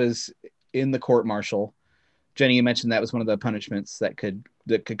say I was in the court martial. Jenny, you mentioned that was one of the punishments that could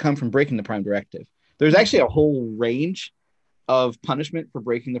come from breaking the Prime Directive. There's actually a whole range of punishment for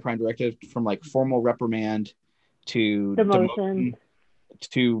breaking the Prime Directive, from like formal reprimand to demotion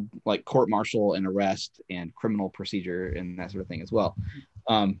to like court martial and arrest and criminal procedure and that sort of thing as well.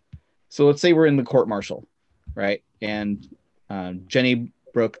 So let's say we're in the court martial, right? And Jenny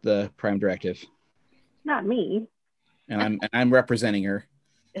broke the Prime Directive. Not me. And I'm representing her.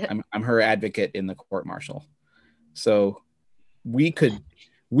 I'm her advocate in the court martial. So we could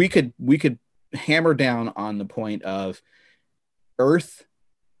hammer down on the point of Earth.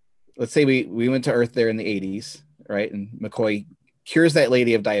 Let's say we went to Earth there in the 80s, right? And McCoy cures that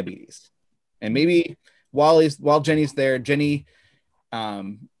lady of diabetes. And maybe while Jenny's there, Jenny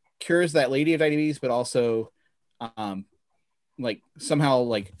cures that lady of diabetes, but also like somehow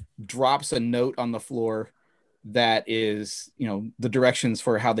like drops a note on the floor that is, the directions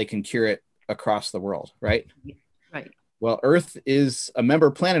for how they can cure it across the world, right? Right. Well, Earth is a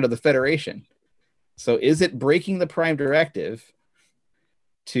member planet of the Federation. So is it breaking the Prime Directive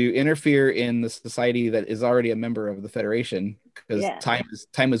to interfere in the society that is already a member of the Federation? Because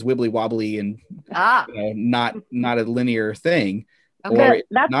time is wibbly wobbly and not a linear thing, or it's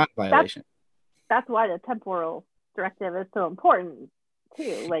not a violation. That's why the temporal directive is so important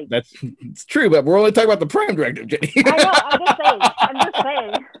too. Like it's true, but we're only talking about the Prime Directive, Jenny. I know. I'm just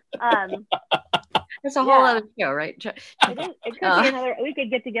saying. It's a whole other show, right? It could be another. We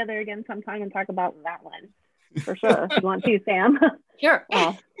could get together again sometime and talk about that one for sure. If you want to, Sam. Sure.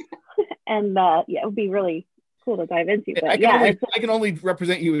 And it would be really cool to dive into. But I can only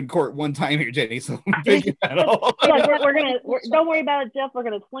represent you in court one time here, Jenny. So don't worry about it, Jeff. We're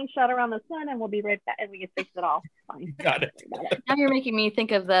gonna slingshot around the sun, and we'll be right back, and we can fix it all. Fine. Got it. Now you're making me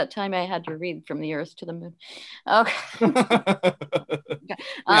think of that time I had to read From the Earth to the Moon. Okay.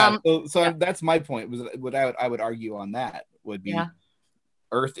 That's my point. Was what I would argue on that would be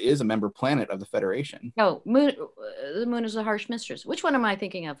Earth is a member planet of the Federation. No, the moon is a harsh mistress. Which one am I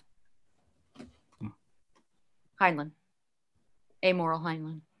thinking of? Heinlein. Amoral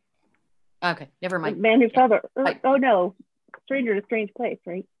Heinlein. Okay, never mind. Man Who Fell to Earth. Oh no, Stranger in a Strange Place,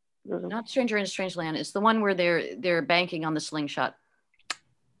 right? Not Stranger in a Strange Land. It's the one where they're banking on the slingshot.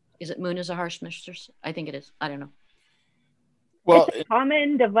 Is it Moon is a Harsh Mistress? I think it is. I don't know. Well, it's a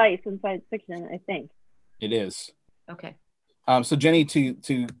common device in science fiction, I think. It is. Okay. So Jenny,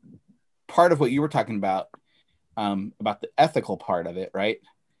 to part of what you were talking about the ethical part of it, right?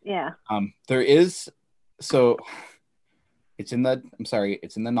 Yeah. There is. So it's in the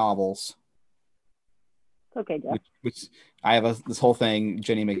novels. Okay, Jeff. Which I have this whole thing.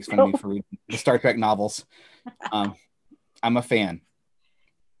 Jenny makes fun of me for reading the Star Trek novels. I'm a fan.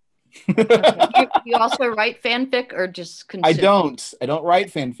 You also write fanfic or just consume? I don't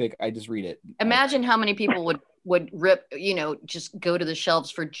write fanfic. I just read it. Imagine how many people would rip, just go to the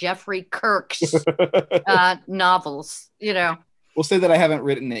shelves for Jeffrey Kirk's novels, We'll say that I haven't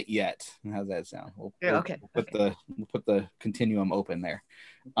written it yet. How's that sound? Okay. We'll put the continuum open there.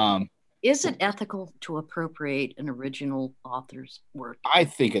 Is it ethical to appropriate an original author's work? I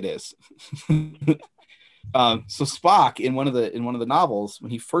think it is. So Spock in one of the novels,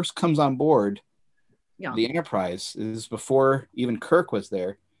 when he first comes on board the Enterprise, is before even Kirk was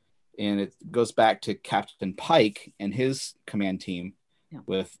there, and it goes back to Captain Pike and his command team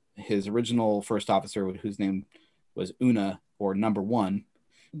with his original first officer, whose name was Una, or Number One,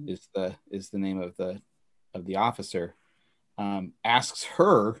 is the name of the officer. Asks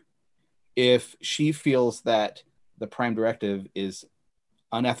her if she feels that the Prime Directive is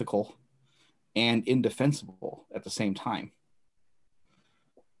unethical and indefensible at the same time.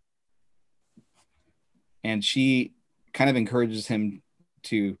 and she kind of encourages him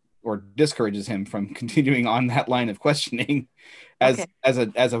to, or discourages him from continuing on that line of questioning, as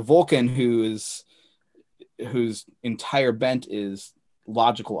a Vulcan whose entire bent is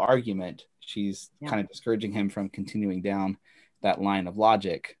logical argument. She's kind of discouraging him from continuing down that line of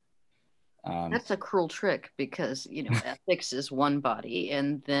logic. That's a cruel trick, because ethics is one body,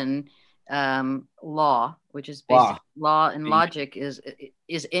 and then law, which is basic law and logic, is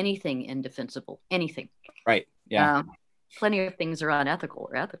anything indefensible, anything. Right. Yeah. Plenty of things are unethical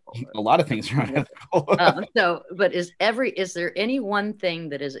or ethical. A lot of things are unethical. But is there any one thing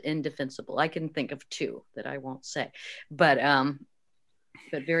that is indefensible? I can think of two that I won't say, but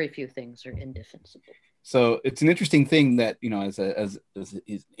very few things are indefensible. So it's an interesting thing that, as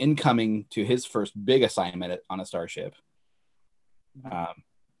he's incoming to his first big assignment on a starship,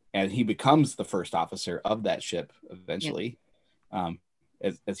 and he becomes the first officer of that ship eventually,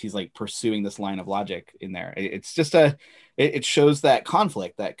 as he's like pursuing this line of logic in there. It's just it shows that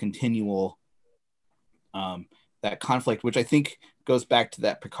conflict, that continual, that conflict, which I think goes back to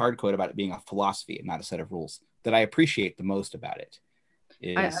that Picard quote about it being a philosophy and not a set of rules, that I appreciate the most about it.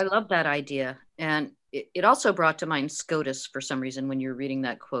 I love that idea. And it also brought to mind SCOTUS for some reason when you're reading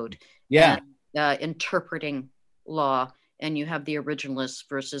that quote. Yeah. And, interpreting law, and you have the originalists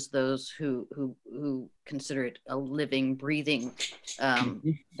versus those who consider it a living, breathing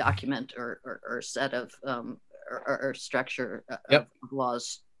document or set of or structure of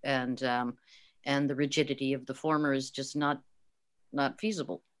laws, and the rigidity of the former is just not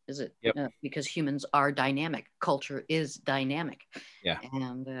feasible, is it? Because humans are dynamic. Culture is dynamic. Yeah.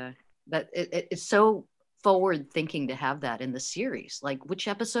 And but it's so forward thinking to have that in the series. Like, which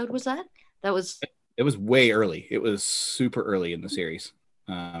episode was that? That was. It was way early. It was super early in the series.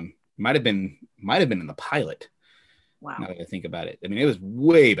 Might have been in the pilot. Wow. Now that I think about it, I mean, it was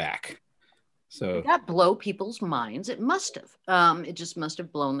way back. So did that blow people's minds? It must have. It just must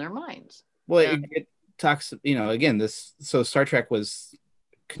have blown their minds. Well, it talks. Again, so Star Trek was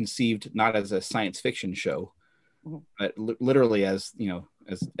conceived not as a science fiction show, but literally as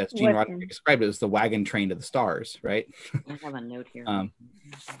as Gene Roddenberry described it, as the wagon train to the stars, right? I have a note here.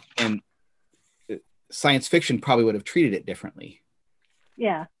 And science fiction probably would have treated it differently.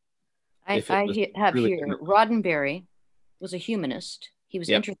 Yeah. I have really here, Roddenberry was a humanist. He was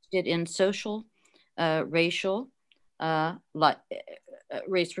interested in social, racial,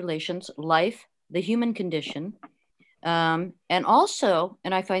 race relations, life, the human condition, and also,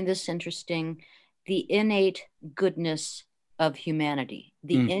 and I find this interesting, the innate goodness of humanity.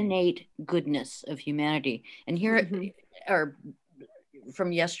 The innate goodness of humanity. And here, or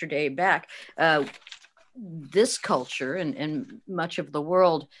from yesterday back, this culture and much of the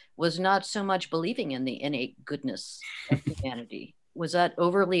world was not so much believing in the innate goodness of humanity. Was that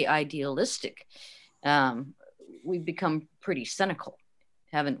overly idealistic? We've become pretty cynical,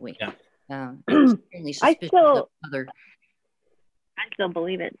 haven't we? Yeah. I still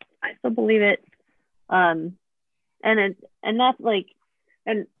believe it. And that's like,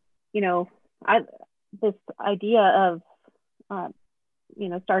 and this idea of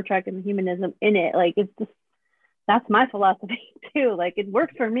Star Trek and humanism in it, like, it's just, that's my philosophy too. Like, it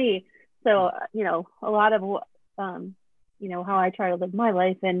works for me. So a lot of how I try to live my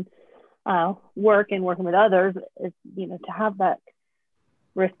life and work and working with others is to have that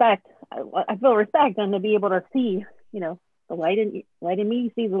respect. I feel respect, and to be able to see the light in me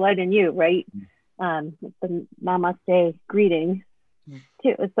sees the light in you, right? The namaste greeting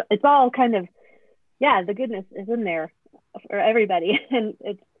too. It's all kind of, the goodness is in there for everybody. And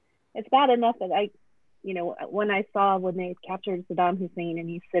it's bad enough that when I saw when they captured Saddam Hussein and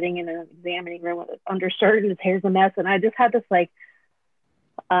he's sitting in an examining room with his undershirt and his hair's a mess, and I just had this like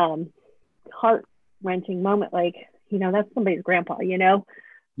heart-wrenching moment, like, that's somebody's grandpa, he's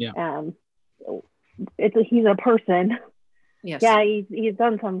a person. Yes. Yeah, he's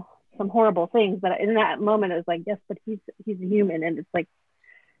done some horrible things, but in that moment it was like, yes, but he's a human. And it's like,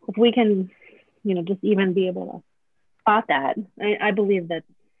 if we can just even be able to spot that, I believe that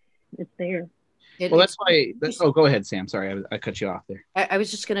it's there. That's why. Go ahead, Sam. Sorry, I cut you off there. I was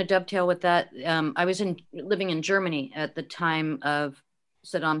just going to dovetail with that. I was living in Germany at the time of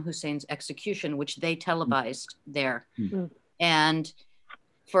Saddam Hussein's execution, which they televised there. And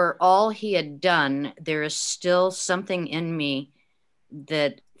for all he had done, there is still something in me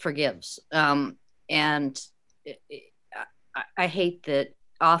that forgives. And I hate that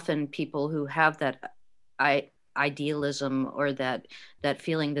often people who have that idealism or that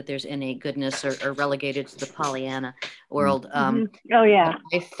feeling that there's innate goodness are relegated to the Pollyanna world. I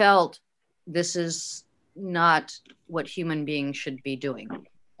felt this is not what human beings should be doing.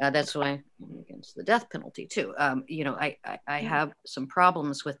 That's why I'm against the death penalty too. I have some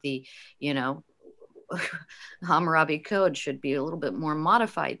problems with the, Hammurabi Code should be a little bit more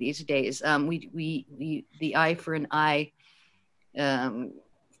modified these days. The eye for an eye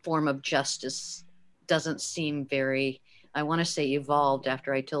form of justice doesn't seem very, I want to say evolved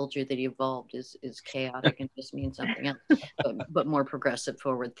after I told you that evolved is chaotic and just means something else, but more progressive,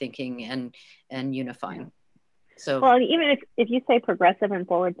 forward thinking and unifying. So, well, even if you say progressive and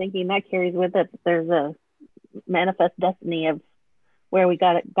forward thinking, that carries with it, there's a manifest destiny of where we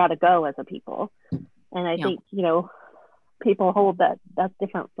got to go as a people. And I think, people hold that that's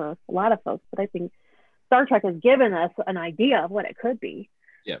different for a lot of folks, but I think Star Trek has given us an idea of what it could be.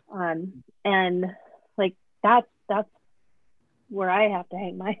 Yeah. And like that's where I have to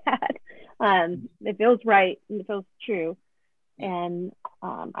hang my hat. It feels right and it feels true. And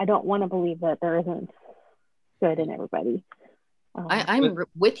I don't want to believe that there isn't good in everybody. I'm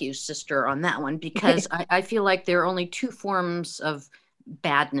with you, sister, on that one, because I feel like there are only two forms of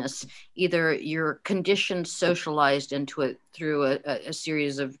badness. Either you're conditioned, socialized into it through a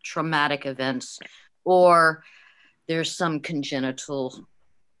series of traumatic events, or there's some congenital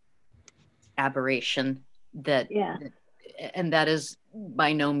aberration and that is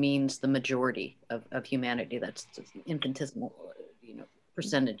by no means the majority of humanity. That's just infinitesimal,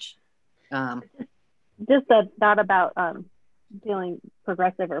 percentage. Just that thought about feeling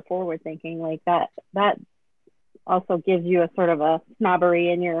progressive or forward thinking, like that also gives you a sort of a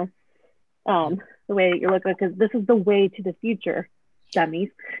snobbery in your the way that you're looking, because this is the way to the future, dummies.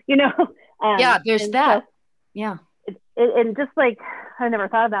 There's that. So, and just like I never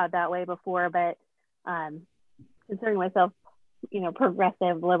thought about it that way before, but considering myself,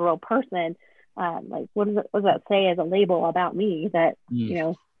 progressive liberal person, like what does that say as a label about me that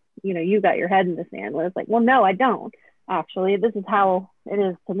you got your head in the sand? Where it's like, well, no, I don't actually. This is how it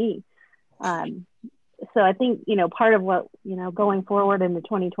is to me. So I think part of what going forward into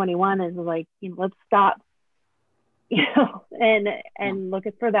 2021 is like let's stop, and look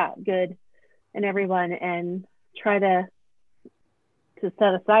for that good in everyone and try to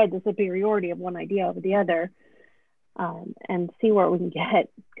set aside the superiority of one idea over the other, and see where we can get,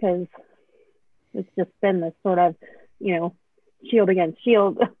 because it's just been this sort of shield against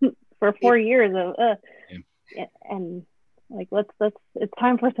shield for 4 years of and like it's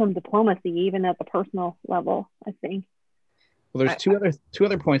time for some diplomacy, even at the personal level, I think. Well, there's two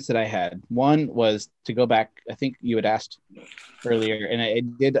other points that I had. One was to go back, I think you had asked earlier, and I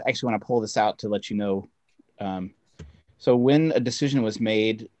did actually want to pull this out to let you know. So when a decision was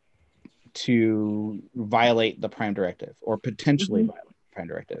made to violate the Prime Directive, or potentially violate the Prime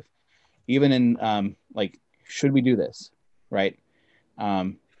Directive, even in should we do this, right?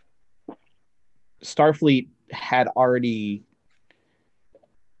 Starfleet had already,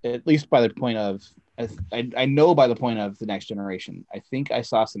 at least by the point of, I know by the point of the Next Generation, I think I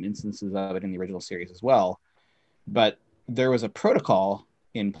saw some instances of it in the original series as well, but there was a protocol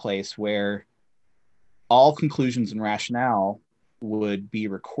in place where all conclusions and rationale would be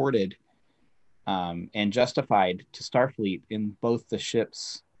recorded and justified to Starfleet in both the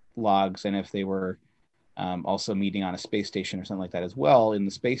ship's logs, and if they were also meeting on a space station or something like that as well, in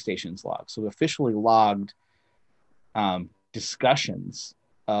the space station's log. So officially logged discussions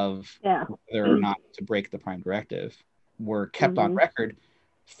of whether or not to break the Prime Directive were kept on record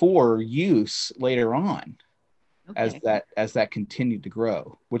for use later on, as that continued to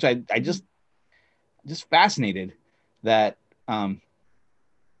grow, which I just fascinated that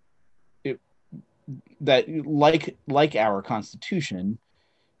that like our Constitution,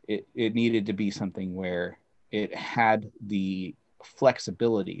 it needed to be something where it had the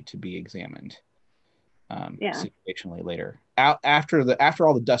flexibility to be examined situationally later. After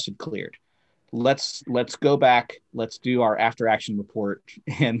all the dust had cleared, let's go back, let's do our after action report,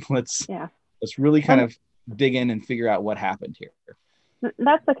 and let's really kind of dig in and figure out what happened here.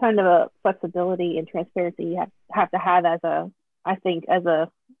 That's the kind of a flexibility and transparency you have to have as a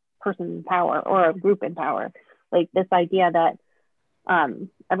person in power or a group in power. Like this idea that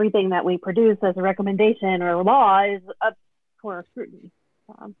everything that we produce as a recommendation or law is up for scrutiny,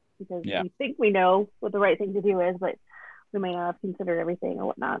 because we think we know what the right thing to do is, but we may not have considered everything or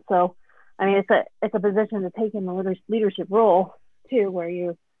whatnot. So, I mean, it's a position to take in the leadership role too, where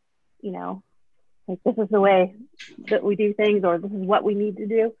you know, like this is the way that we do things, or this is what we need to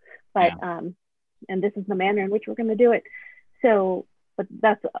do, but and this is the manner in which we're going to do it. So, but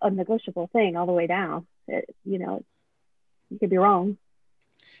that's a negotiable thing all the way down. You could be wrong.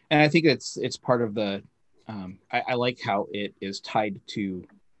 And I think it's part of the. I like how it is tied to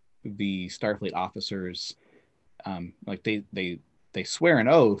the Starfleet officers. Like they they swear an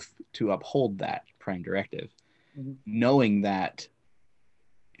oath to uphold that prime directive, knowing that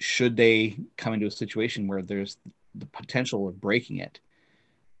should they come into a situation where there's the potential of breaking it,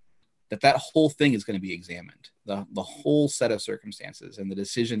 that whole thing is going to be examined, the whole set of circumstances and the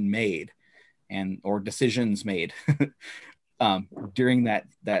decision made or decisions made during that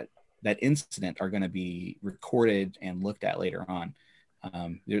incident are going to be recorded and looked at later on.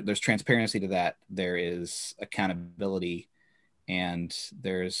 There's transparency to that. There is accountability, and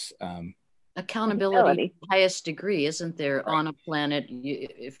there's accountability to the highest degree, isn't there? Right. On a planet,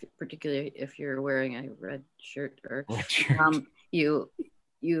 particularly if you're wearing a red shirt, or you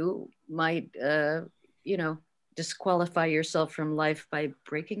might disqualify yourself from life by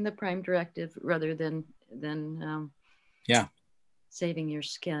breaking the prime directive rather than saving your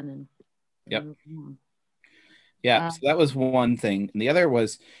skin. And so that was one thing, and the other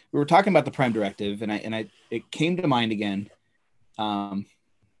was we were talking about the prime directive, and it came to mind again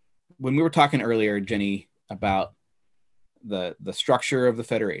when we were talking earlier, Jenny, about the structure of the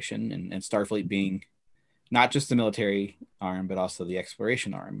Federation and Starfleet being not just the military arm, but also the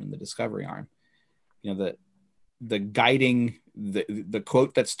exploration arm and the discovery arm. The guiding, the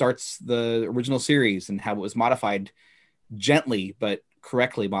quote that starts the original series and how it was modified gently, but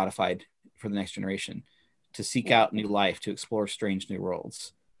correctly modified for the next generation to seek out new life, to explore strange new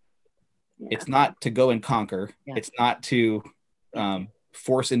worlds. Yeah. It's not to go and conquer. Yeah. It's not to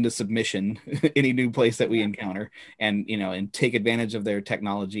force into submission any new place that we encounter and take advantage of their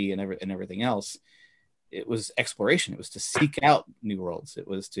technology and everything else. It was exploration. It was to seek out new worlds. It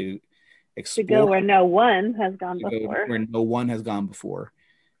was to explore, to go where no one has gone before. Where no one has gone before.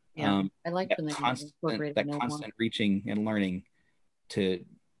 Yeah, I like that constant reaching and learning to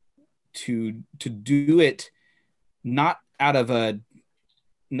do it, not out of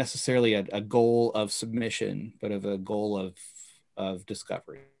necessarily a goal of submission, but of a goal of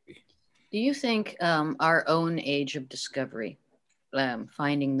discovery. Do you think our own age of discovery,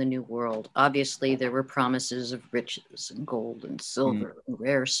 finding the new world, obviously there were promises of riches and gold and silver and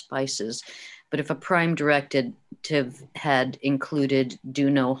rare spices, but if a prime directive had included do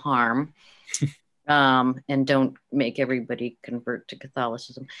no harm and don't make everybody convert to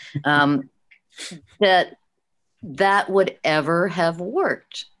Catholicism, that would ever have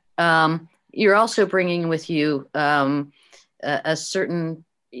worked. You're also bringing with you a certain,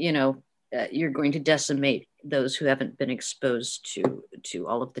 you're going to decimate those who haven't been exposed to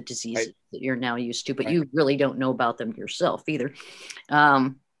all of the diseases that you're now used to, but you really don't know about them yourself either.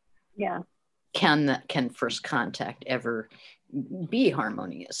 Can first contact ever be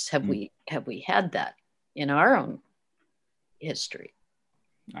harmonious? Have we had that in our own history?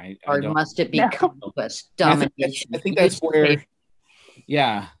 Or must it be conquest, domination? I think that's where.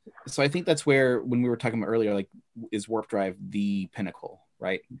 Yeah. So I think that's where, when we were talking about earlier, like, is warp drive the pinnacle,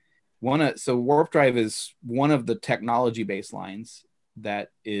 right? So warp drive is one of the technology baselines that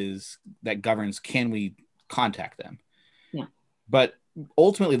governs, can we contact them? Yeah. But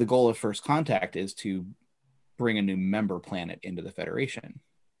ultimately the goal of first contact is to bring a new member planet into the Federation.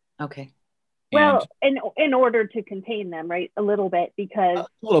 Okay. Well, in order to contain them, right? A little bit, because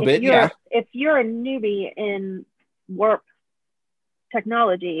if you're a newbie in warp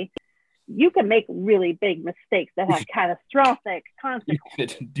technology, you can make really big mistakes that have catastrophic consequences. You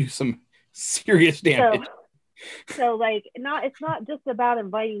could do some serious damage. So like, it's not just about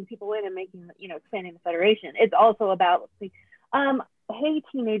inviting people in and making, expanding the Federation. It's also about, hey,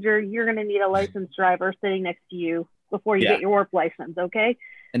 teenager, you're going to need a licensed driver sitting next to you before you get your warp license, okay?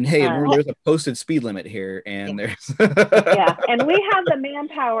 And hey, there's a posted speed limit here, and there's and we have the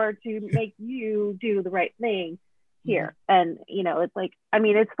manpower to make you do the right thing here. And it's like,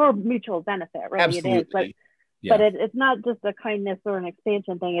 it's for mutual benefit, really. Absolutely. It is, but it's not just a kindness or an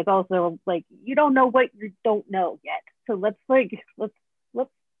expansion thing. It's also like, you don't know what you don't know yet, so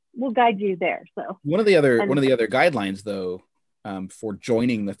we'll guide you there. So one of the other guidelines, though, for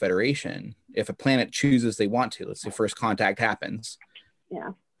joining the Federation, if a planet chooses they want to, let's say first contact happens,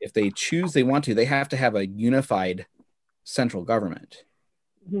 if they choose they want to, they have to have a unified central government.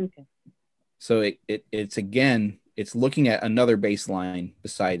 Mm-hmm. So it's looking at another baseline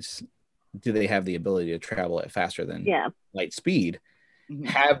besides, do they have the ability to travel at faster than light speed? Mm-hmm.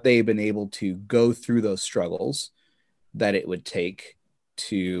 Have they been able to go through those struggles that it would take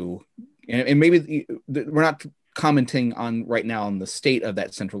to, and maybe we're not commenting on right now on the state of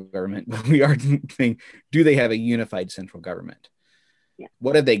that central government, but we are saying, do they have a unified central government?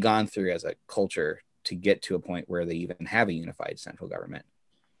 What have they gone through as a culture to get to a point where they even have a unified central government?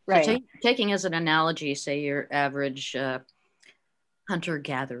 Right. So taking as an analogy, say your average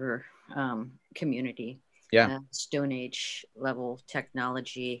hunter-gatherer community, Stone Age level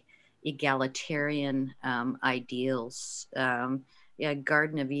technology, egalitarian ideals,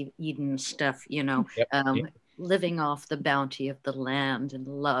 Garden of Eden stuff, living off the bounty of the land, and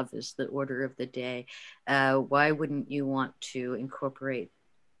love is the order of the day. Why wouldn't you want to incorporate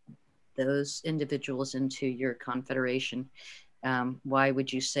those individuals into your confederation? Why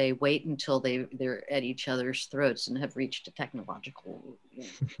would you say wait until they're at each other's throats and have reached a technological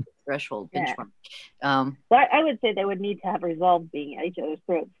threshold benchmark? But I would say they would need to have resolved being at each other's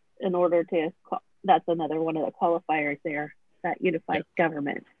throats in order to. That's another one of the qualifiers there. That unified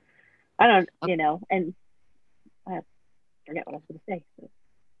government. I don't, and I forget what I was going to say.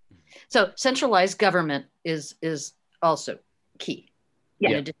 So centralized government is also key.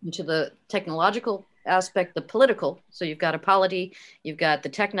 In addition to the technological aspect, the political. So you've got a polity, you've got the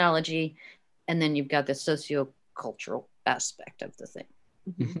technology, and then you've got the socio-cultural aspect of the thing.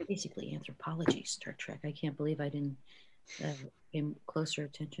 Basically anthropology, Star Trek. I can't believe I didn't pay closer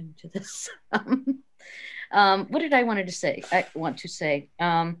attention to this. What did I want to say?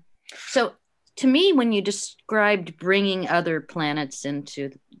 So to me, when you described bringing other planets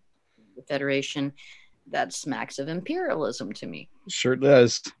into the Federation, that smacks of imperialism to me. Sure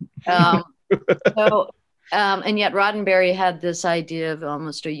does. And yet Roddenberry had this idea of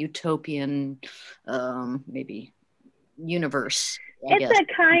almost a utopian, maybe universe. It's a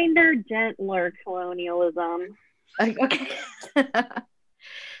kinder, gentler colonialism. Okay.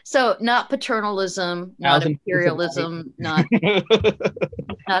 So not paternalism, not imperialism, not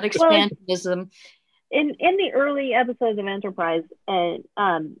expansionism. In the early episodes of Enterprise, and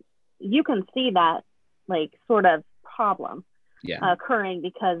you can see that sort of problem occurring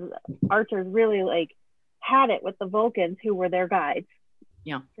because Archer's really had it with the Vulcans, who were their guides.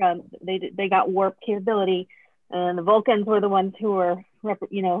 Yeah. They got warp capability, and the Vulcans were the ones who were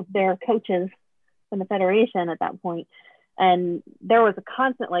their coaches in the Federation at that point. And there was a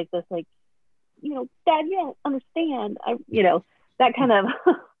constant Dad, you don't understand. That kind of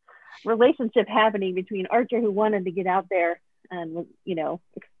relationship happening between Archer, who wanted to get out there and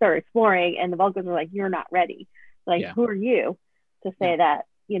start exploring, and the Vulcans were like, "You're not ready. Who are you to say that?"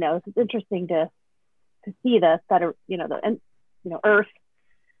 It's interesting to see the Earth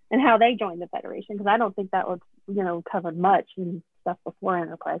and how they joined the Federation, because I don't think that was covered much in stuff before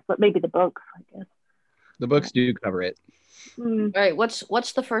Enterprise, but maybe the books, I guess. The books do cover it. All right,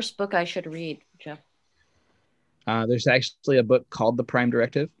 what's the first book I should read, Jeff? There's actually a book called The Prime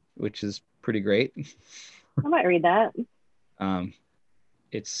Directive, which is pretty great. I might read that. I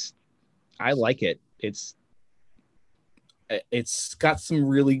like it. It's got some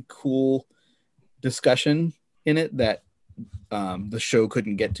really cool discussion in it that the show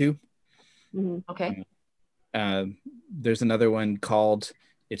couldn't get to. Okay. There's another one called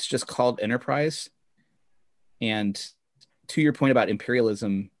Enterprise. And to your point about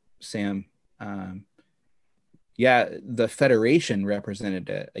imperialism, Sam, the Federation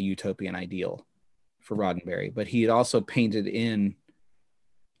represented a utopian ideal for Roddenberry, but he had also painted in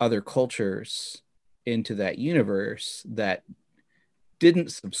other cultures into that universe that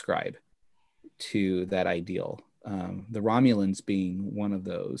didn't subscribe to that ideal. The Romulans being one of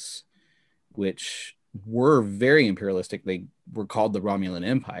those, which were very imperialistic. They were called the Romulan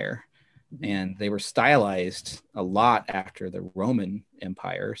Empire, and they were stylized a lot after the Roman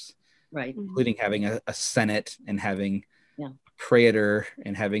empires, right? Including having a senate and having a praetor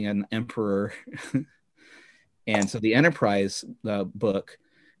and having an emperor. And so the Enterprise book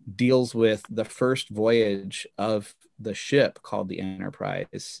deals with the first voyage of the ship called the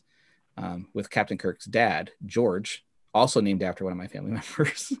Enterprise, with Captain Kirk's dad, George, also named after one of my family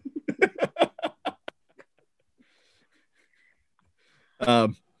members.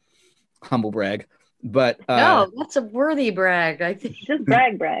 Humble brag, but no, that's a worthy brag. I think just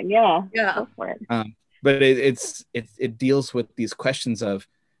brag, yeah. Go for it. But it deals with these questions of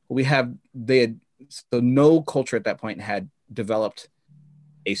so no culture at that point had developed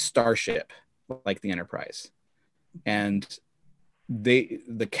a starship like the Enterprise, and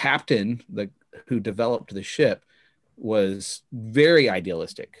the captain who developed the ship was very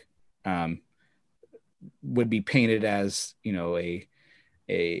idealistic, would be painted as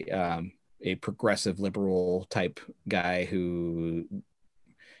a progressive liberal type guy who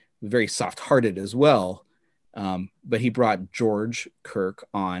was very soft-hearted as well, but he brought George Kirk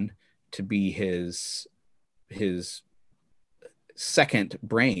on to be his second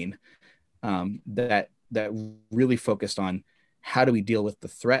brain, that really focused on how do we deal with the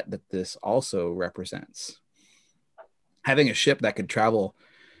threat that this also represents. Having a ship that could travel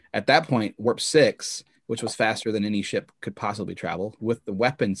at that point, Warp 6 which was faster than any ship could possibly travel, with the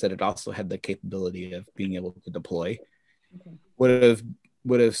weapons that it also had the capability of being able to deploy, would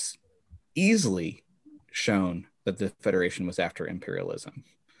have easily shown that the Federation was after imperialism,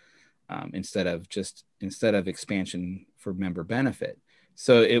 instead of expansion for member benefit.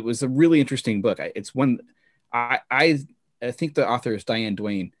 So it was a really interesting book. It's one I think the author is Diane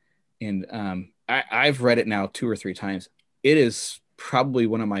Duane, and I've read it now 2 or 3 times. It is probably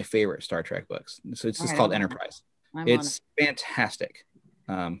one of my favorite Star Trek books. So it's just called Enterprise. It's fantastic.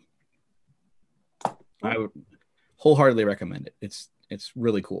 I would wholeheartedly recommend it. It's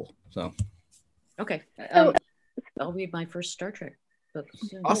really cool. So okay, I'll read my first Star Trek book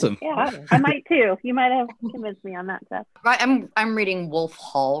soon. Awesome. Yeah, I might too. You might have convinced me on that stuff. I'm reading Wolf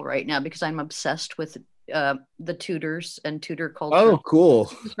Hall right now because I'm obsessed with the Tudors and Tudor culture. Oh, cool.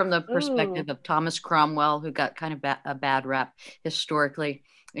 From the perspective of Thomas Cromwell, who got kind of a bad rap historically,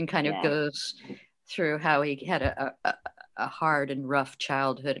 and kind of goes through how he had a hard and rough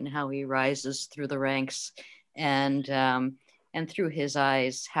childhood and how he rises through the ranks, and through his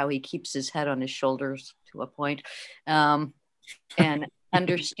eyes, how he keeps his head on his shoulders to a point, and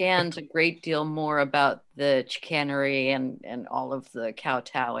understands a great deal more about the chicanery and all of the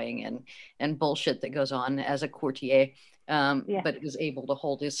kowtowing and bullshit that goes on as a courtier, but is able to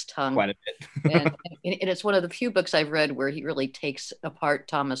hold his tongue quite a bit. and it's one of the few books I've read where he really takes apart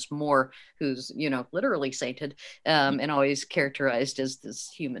Thomas More, who's literally sainted, and always characterized as this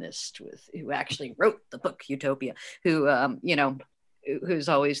humanist who actually wrote the book Utopia, who's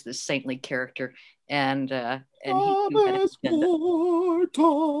always this saintly character, and Thomas More.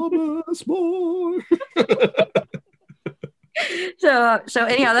 So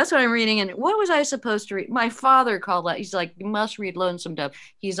anyhow, that's what I'm reading. And what was I supposed to read? My father called out. He's like, "You must read Lonesome Dove."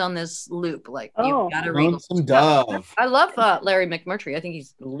 He's on this loop, like, you've got to read Lonesome Dove. I love Larry McMurtry. I think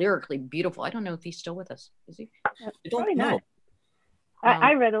he's lyrically beautiful. I don't know if he's still with us. Is he? Probably not.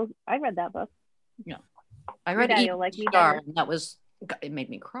 I read that book. Yeah, I read Evening Star, and it made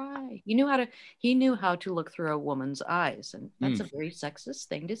me cry. He knew how to look through a woman's eyes, and that's a very sexist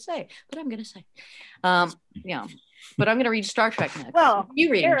thing to say, but I'm gonna say, but I'm gonna read Star Trek next. Well, you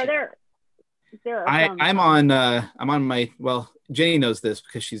read I'm on my, well, Jenny knows this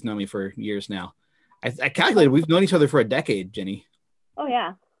because she's known me for years now. I calculated we've known each other for a decade, Jenny. Oh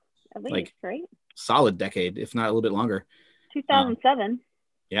yeah, at least, right? Solid decade, if not a little bit longer. 2007.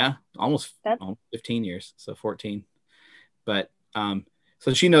 Yeah, almost 15 years, so 14. But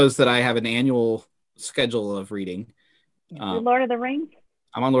so she knows that I have an annual schedule of reading. Lord of the Rings?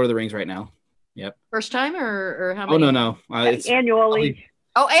 I'm on Lord of the Rings right now. Yep. First time or how many? Oh, no. It's annually.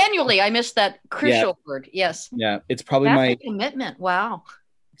 Annually. I missed that crucial word. Yes. Yeah, it's probably That's a commitment. Wow.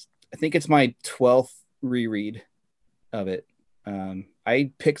 I think it's my 12th reread of it.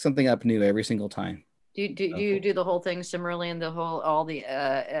 I pick something up new every single time. Do you do the whole thing similarly in all the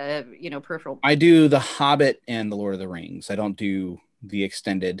peripheral? I do The Hobbit and The Lord of the Rings. I don't do the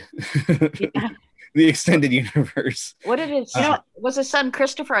extended the extended universe. What did it was his son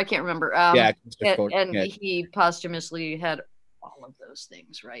Christopher? I can't remember. Christopher, and he posthumously had all of those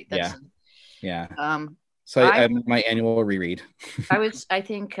things, right? That's so I my annual reread. I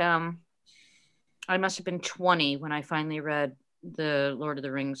think I must have been 20 when I finally read the Lord of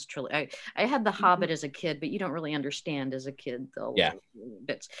the Rings trilogy. I had The Hobbit as a kid, but you don't really understand as a kid though.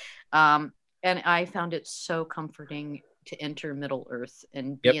 Bits. And I found it so comforting to enter Middle Earth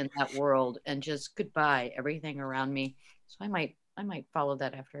and be in that world and just goodbye everything around me. So I might follow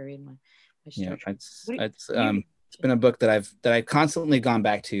that after I read my Star Trek. It's been a book that I've constantly gone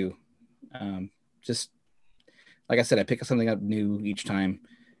back to. Just like I said, I pick something up new each time.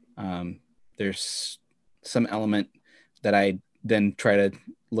 There's some element that I then try to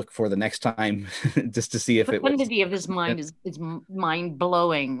look for the next time just to see if the it was. The profundity of his mind is mind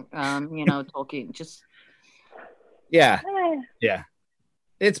blowing. Tolkien just. Yeah.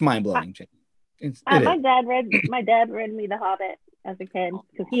 It's mind blowing. My dad read me The Hobbit as a kid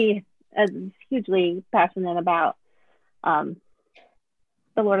because he is hugely passionate about the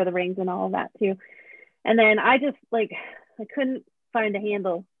Lord of the Rings and all of that too. And then I just I couldn't find a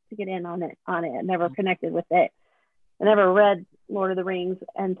handle to get in on it. I never connected with it. I never read Lord of the Rings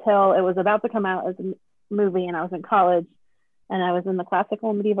until it was about to come out as a movie, and I was in college, and I was in the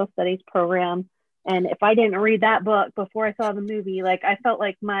classical medieval studies program. And if I didn't read that book before I saw the movie, I felt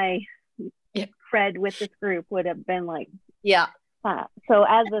like my cred with this group would have been so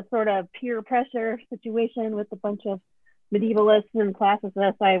as a sort of peer pressure situation with a bunch of medievalists and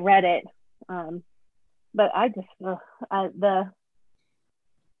classicists, I read it. But I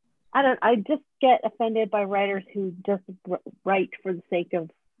just get offended by writers who just write for the sake of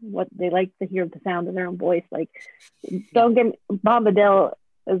what they like to hear the sound of their own voice. Like, don't get me, Bombadil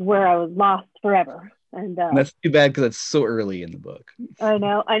is where I was lost forever. And that's too bad because it's so early in the book. I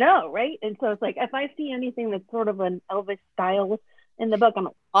know, right? And so it's like, if I see anything that's sort of an Elvis style in the book, I'm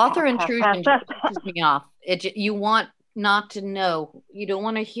like, author intrusion pisses me off. You want not to know. You don't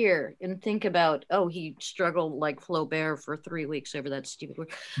want to hear and think about, oh, he struggled like Flaubert for 3 weeks over that stupid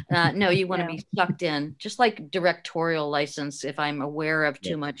word. No, you want to be sucked in, just like directorial license. If I'm aware of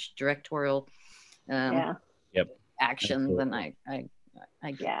too much directorial action, then I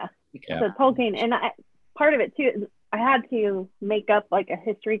So Tolkien, and part of it too, I had to make up like a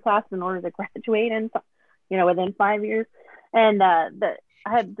history class in order to graduate in, within 5 years. And I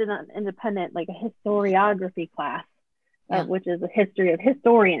had done an independent, like a historiography class, which is a history of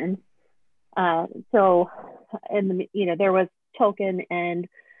historians. So, and there was Tolkien and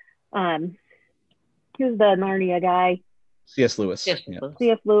who's the Narnia guy? C.S. Lewis.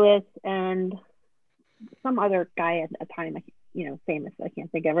 C.S. Lewis and some other guy at a time, famous, I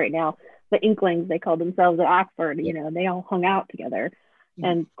can't think of right now. The Inklings, they called themselves at Oxford. They all hung out together,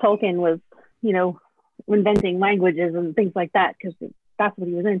 and Tolkien was, inventing languages and things like that because that's what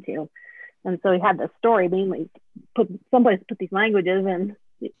he was into. And so he had this story mainly put these languages in,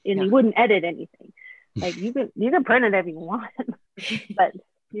 and he wouldn't edit anything. Like you can print it if you want, but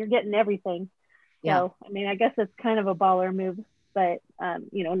you're getting everything. So I mean, I guess it's kind of a baller move, but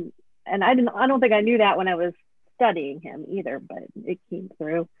and I don't think I knew that when I was studying him either, but it came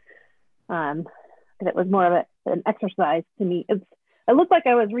through. And it was more of an exercise to me. It looked like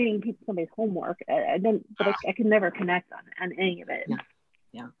I was reading somebody's homework. I could never connect on any of it.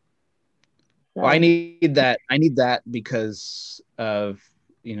 Yeah. So. Well, I need that because of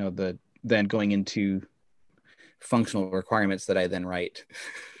then going into functional requirements that I then write.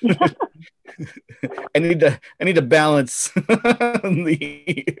 I need to balance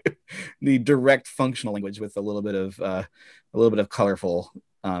the direct functional language with a little bit of colorful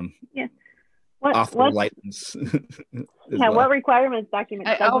author license. What requirements document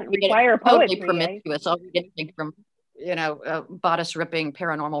doesn't require poetry? Totally promiscuous. I'll read anything from bodice ripping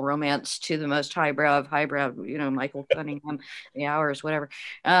paranormal romance to the most highbrow, Michael Cunningham, The Hours, whatever.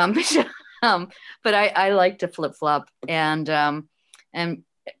 But I like to flip flop, and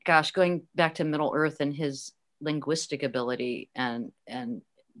gosh, going back to Middle Earth and his linguistic ability and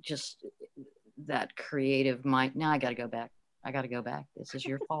just that creative mind. Now I got to go back. This is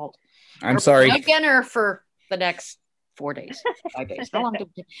your fault. I'm sorry. Dinner for the next 4 days, 5 days. How long did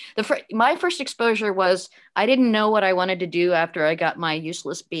my first exposure was, I didn't know what I wanted to do after I got my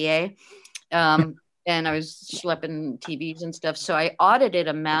useless BA. And I was schlepping TVs and stuff. So I audited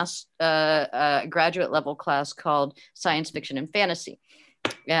a graduate level class called Science Fiction and Fantasy.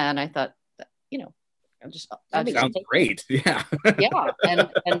 And I thought, that sounds great. Yeah. Yeah.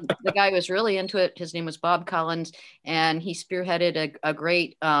 And the guy was really into it. His name was Bob Collins, and he spearheaded a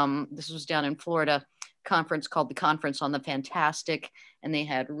great, this was down in Florida, conference called the Conference on the Fantastic. And they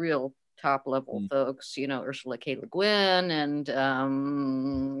had real top level folks, Ursula K. Le Guin,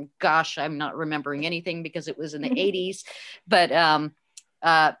 and gosh, I'm not remembering anything because it was in the 80s, but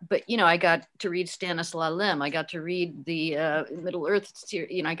I got to read Stanislaw Lem. I got to read the Middle Earth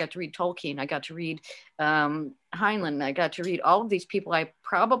series. I got to read Tolkien. I got to read Heinlein. I got to read all of these people I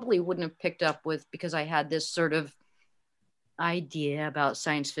probably wouldn't have picked up with because I had this sort of idea about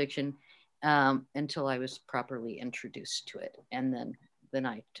science fiction until I was properly introduced to it, and then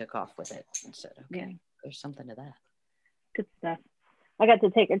I took off with it and said, okay, there's something to that. Good stuff. I got to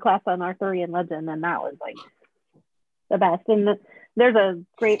take a class on Arthurian legend, and that was like the best. And there's a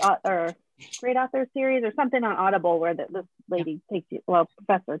great author series or something on Audible where this lady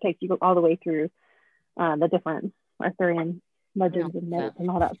professor takes you all the way through the different Arthurian legends and myths and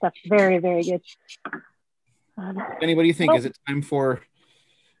all that stuff. Very, very good. Anybody do you think? Is it time for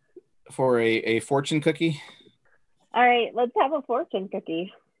a fortune cookie? All right, let's have a fortune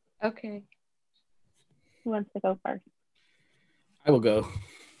cookie. Okay. Who wants to go first? I will go.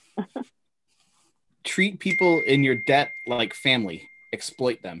 Treat people in your debt like family.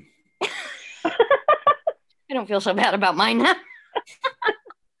 Exploit them. I don't feel so bad about mine now.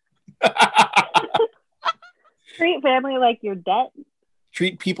 Treat family like your debt?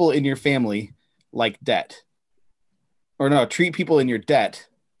 Treat people in your family like debt. Or no, treat people in your debt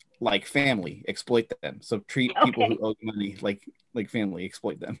like family. Exploit them. So treat people who owe money like family.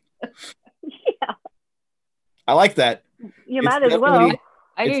 Exploit them. Yeah. I like that. You might as well.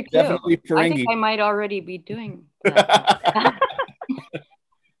 I do too. I think I might already be doing that.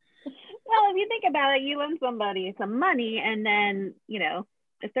 Well, if you think about it, you lend somebody some money, and then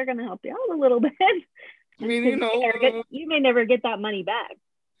if they're going to help you out a little bit, I mean, you may never get that money back.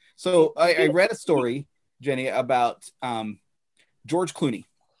 So I read a story, Jenny, about George Clooney.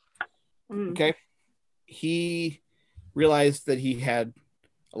 Okay. He realized that he had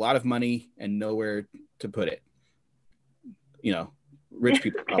a lot of money and nowhere to put it. You know, rich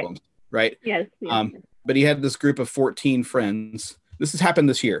people problems, right? Yes. But he had this group of 14 friends. This has happened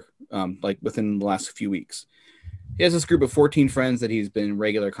this year, like within the last few weeks. He has this group of 14 friends that he's been in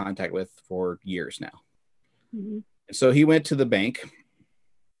regular contact with for years now. And so he went to the bank,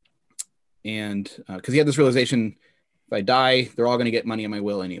 and because he had this realization, if I die, they're all going to get money in my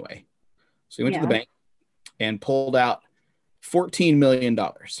will anyway. So he went to the bank and pulled out $14 million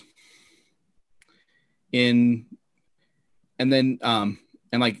in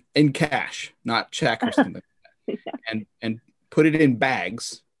cash, not check or something, and put it in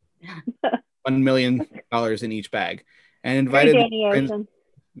bags, $1 million in each bag, and invited friends,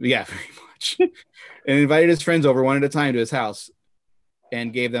 very much, and invited his friends over one at a time to his house,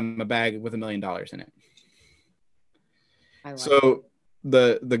 and gave them a bag with $1 million in it. So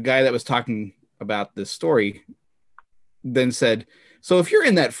the guy that was talking about this story then said, so if you're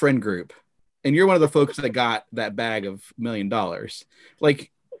in that friend group and you're one of the folks that got that bag of $1 million,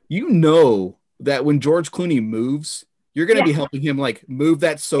 like, you know that when George Clooney moves, you're going to be helping him like move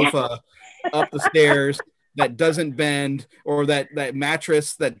that sofa up the stairs that doesn't bend, or that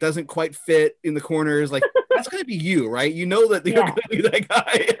mattress that doesn't quite fit in the corners. Like, that's going to be you, right? You know that you're going to be that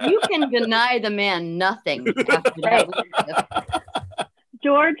guy. You can deny the man nothing after that.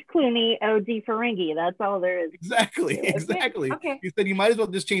 George Clooney, OG Ferengi. That's all there is. Exactly. Okay. He said you might as well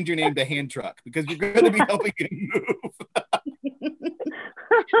just change your name to Hand Truck, because you're going to be helping him move.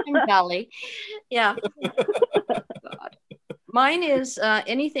 Golly. Yeah. God. Mine is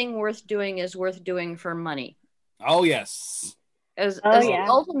anything worth doing is worth doing for money. Oh, yes. As the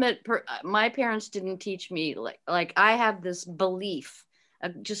ultimate, my parents didn't teach me, like I have this belief,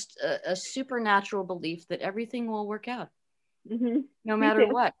 just a supernatural belief that everything will work out. No matter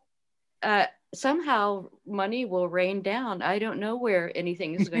what. Somehow money will rain down. I don't know where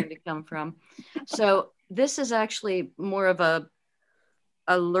anything is going to come from. So this is actually more of a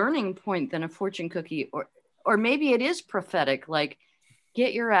learning point than a fortune cookie, or maybe it is prophetic, like,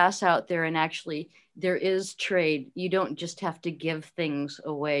 get your ass out there and actually there is trade. You don't just have to give things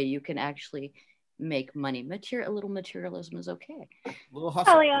away. You can actually make money. A little materialism is okay. A little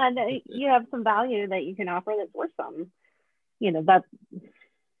hustle. Kellyanne, you have some value that you can offer that's worth something. You know, that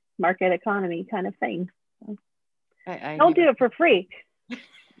market economy kind of thing. So don't do it for free.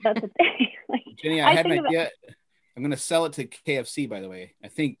 That's the thing. Jenny, I had an idea. I'm going to sell it to KFC, by the way. I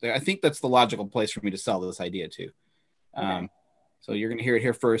think that's the logical place for me to sell this idea to. Okay. So you're going to hear it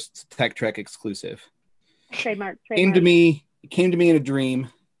here first. It's Tech Trek exclusive. Trademark. Came to me in a dream,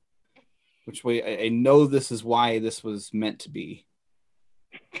 which way I know this is why this was meant to be.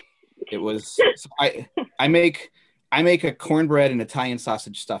 It was so I make a cornbread and Italian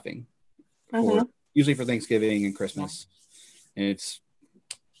sausage stuffing usually for Thanksgiving and Christmas. And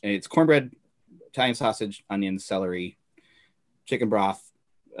it's cornbread, Italian sausage, onions, celery, chicken broth,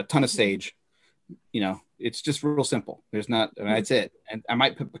 a ton of sage. You know, it's just real simple. There's not, that's it. And I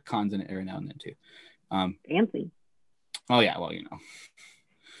might put pecans in it every now and then too. Fancy. Oh yeah, well, you know,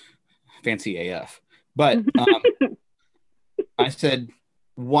 fancy AF. But I said,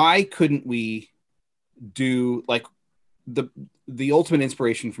 why couldn't we do, like, the ultimate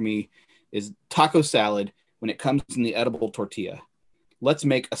inspiration for me is taco salad when it comes in the edible tortilla. Let's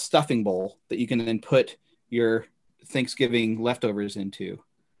make a stuffing bowl that you can then put your Thanksgiving leftovers into.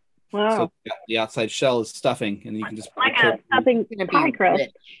 Wow. So the outside shell is stuffing, and you can just like a stuffing pie crust.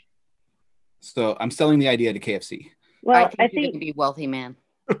 So I'm selling the idea to KFC. Well, I think you're going to be wealthy, man.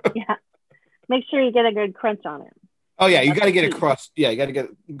 Yeah. Make sure you get a good crunch on it. Oh yeah, you got to get a crust. Yeah, you got to get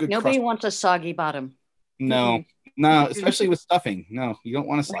a good. Nobody crust. wants a soggy bottom. No, especially with stuffing. No, you don't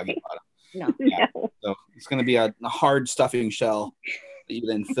want a soggy bottom. No. Yeah. So it's going to be a hard stuffing shell that you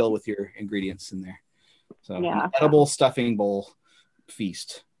then fill with your ingredients in there. So an edible stuffing bowl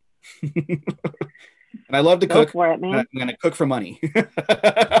feast. And I love to cook. For it, man. I'm going to cook for money.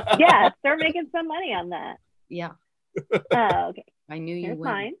 Yeah, start making some money on that. Yeah. Okay. I knew you would.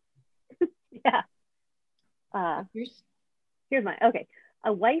 Mine. Yeah. Here's mine. Okay.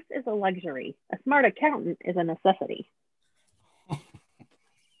 A wife is a luxury. A smart accountant is a necessity.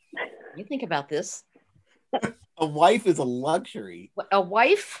 You think about this. A wife is a luxury. A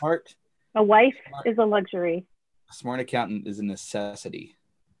wife? A wife is a luxury. A smart accountant is a necessity.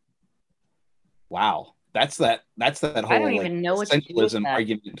 Wow. That's that whole, I don't even know what to do with that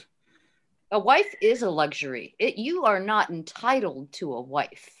argument. A wife is a luxury. You are not entitled to a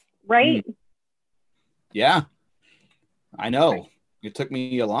wife. Right? Yeah. I know. It took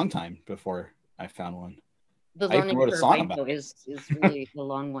me a long time before I found one. The I even learning wrote a curve, song I about know, is really a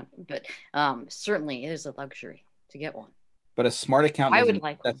long one, but certainly it is a luxury to get one. But a smart accountant I is a would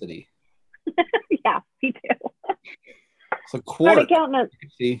like one. necessity. Yeah, me too. So Smart Quark, accountant.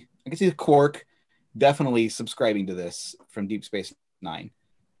 I can see the Quark definitely subscribing to this from Deep Space Nine.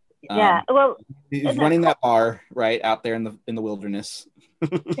 Yeah. Well, He's isn't running that that bar right out there in the wilderness at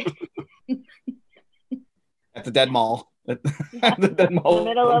the dead mall. At the dead mall in the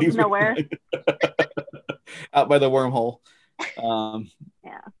middle on of Deep Space nowhere. Nine. Out by the wormhole. Yeah.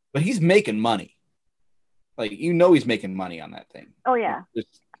 But he's making money. Like, he's making money on that thing. Oh yeah. Just,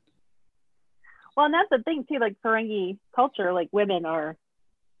 Well, and that's the thing too. Like Ferengi culture, like women are,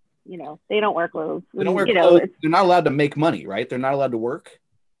 they don't wear clothes. they don't wear You clothes. know, They're not allowed to make money, right? They're not allowed to work.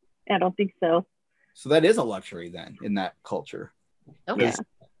 I don't think so. So that is a luxury then in that culture. Okay. Because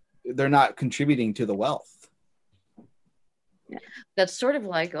they're not contributing to the wealth. That's sort of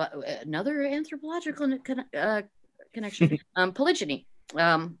like another anthropological connection. Polygyny.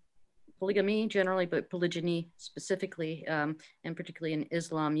 Polygamy generally, but polygyny specifically, and particularly in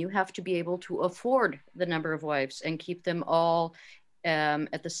Islam, you have to be able to afford the number of wives and keep them all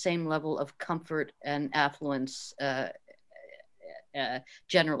at the same level of comfort and affluence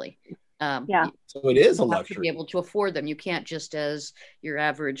generally. Yeah. So it is a You have to luxury. be able to afford them. You can't just, as your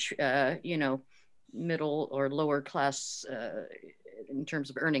average, middle or lower class in terms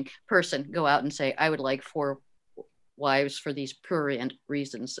of earning person, go out and say, I would like 4 wives for these prurient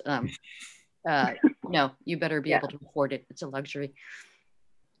reasons. No, you better be able to afford it. It's a luxury.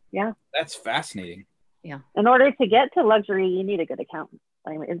 Yeah. That's fascinating. Yeah. In order to get to luxury, you need a good accountant.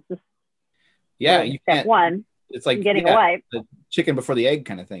 I mean, it's just You step can't. one. It's like Getting a wife. The chicken before the egg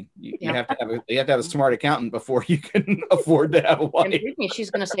kind of thing. You Yeah. have to have a smart accountant before you can afford to have a And wife. believe me,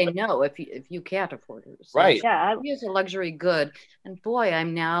 she's going to say no if you can't afford it. So Right. Yeah. She is a luxury good. And boy,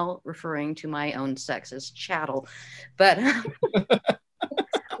 I'm now referring to my own sex as chattel. But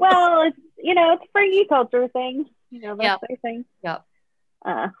Well, it's it's a Ferengi culture thing. That's their thing. Yeah.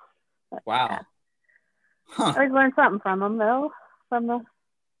 Wow. Huh. I always learned something from them though.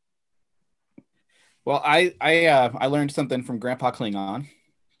 Well, I learned something from Grandpa Klingon.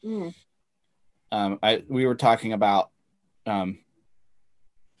 Mm. We were talking about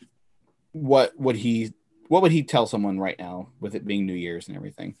what would he tell someone right now with it being New Year's and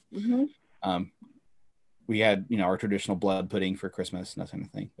everything. Mm-hmm. We had our traditional blood pudding for Christmas and that kind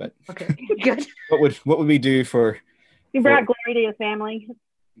of thing. But okay, good. What would we do for? You brought glory to his family.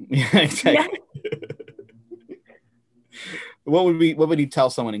 Yeah, exactly. Yeah. What would he tell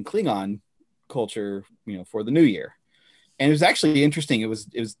someone in Klingon culture, for the new year? And it was actually interesting. It was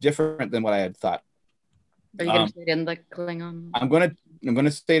different than what I had thought. Are you going to say it in the Klingon? I'm gonna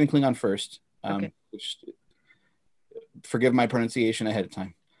say it in Klingon first. Okay. Which, forgive my pronunciation ahead of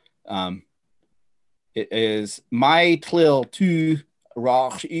time. It is my tlil tu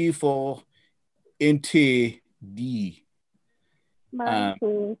rach ifo into d. Yeah.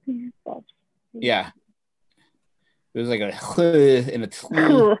 It was like a and a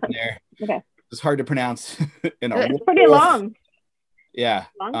tl in there. Okay. It's hard to pronounce. It's pretty long. Yeah.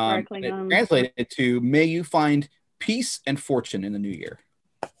 Long it translated to "May you find peace and fortune in the new year."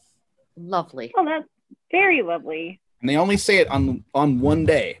 Lovely. Oh, that's very lovely. And they only say it on one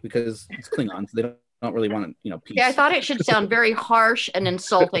day because it's Klingon, so they don't really want peace. Yeah, I thought it should sound very harsh and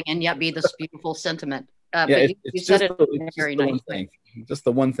insulting, and yet be this beautiful sentiment. Yeah, but you said it in a very nice way. Just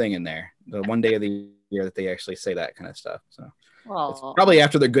the one thing in there, the one day of the year that they actually say that kind of stuff. So it's probably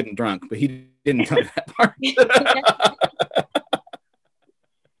after they're good and drunk, but he didn't tell me that part.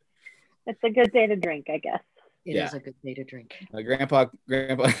 It's a good day to drink, I guess. It is a good day to drink. Grandpa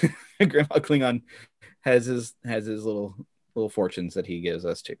Klingon has his little fortunes that he gives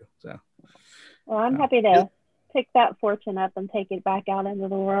us too. So, well, I'm happy to pick that fortune up and take it back out into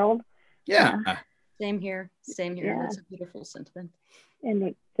the world. Yeah. Same here. Yeah. That's a beautiful sentiment.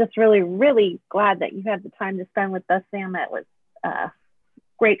 And just really, really glad that you had the time to spend with us, Sam. That was a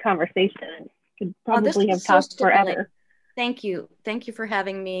great conversation. Could probably have talked forever. Thank you for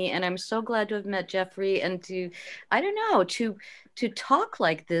having me, and I'm so glad to have met Jeffrey, and to talk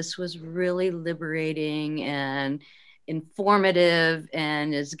like this was really liberating and informative,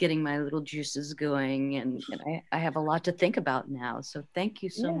 and is getting my little juices going, and I have a lot to think about now. So thank you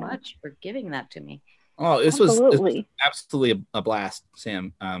so much for giving that to me. Oh, this was absolutely a blast,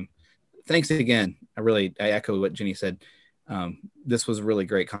 Sam. Thanks again. I echo what Jenny said. This was a really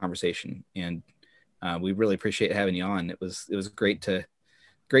great conversation, and we really appreciate having you on. It was great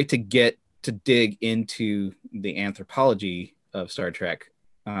to get to dig into the anthropology of Star Trek.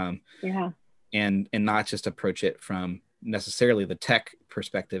 And not just approach it from necessarily the tech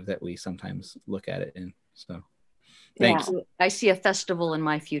perspective that we sometimes look at it in. So thanks. I see a festival in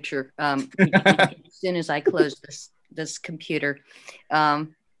my future as soon as I close this computer. All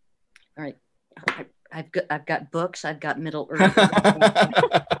right. I've got books. I've got Middle Earth.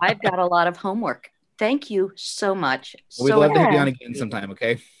 I've got a lot of homework. Thank you so much. We'd love to have you on again sometime.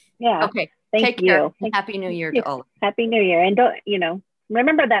 Okay. Yeah. Okay. Thank Take you. care. Happy New Year to all. Happy New Year. And don't,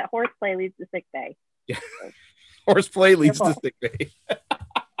 remember that horseplay leads to sick bay. Yeah. Horseplay leads to sick bay.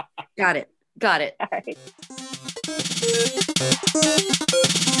 Got it. All right.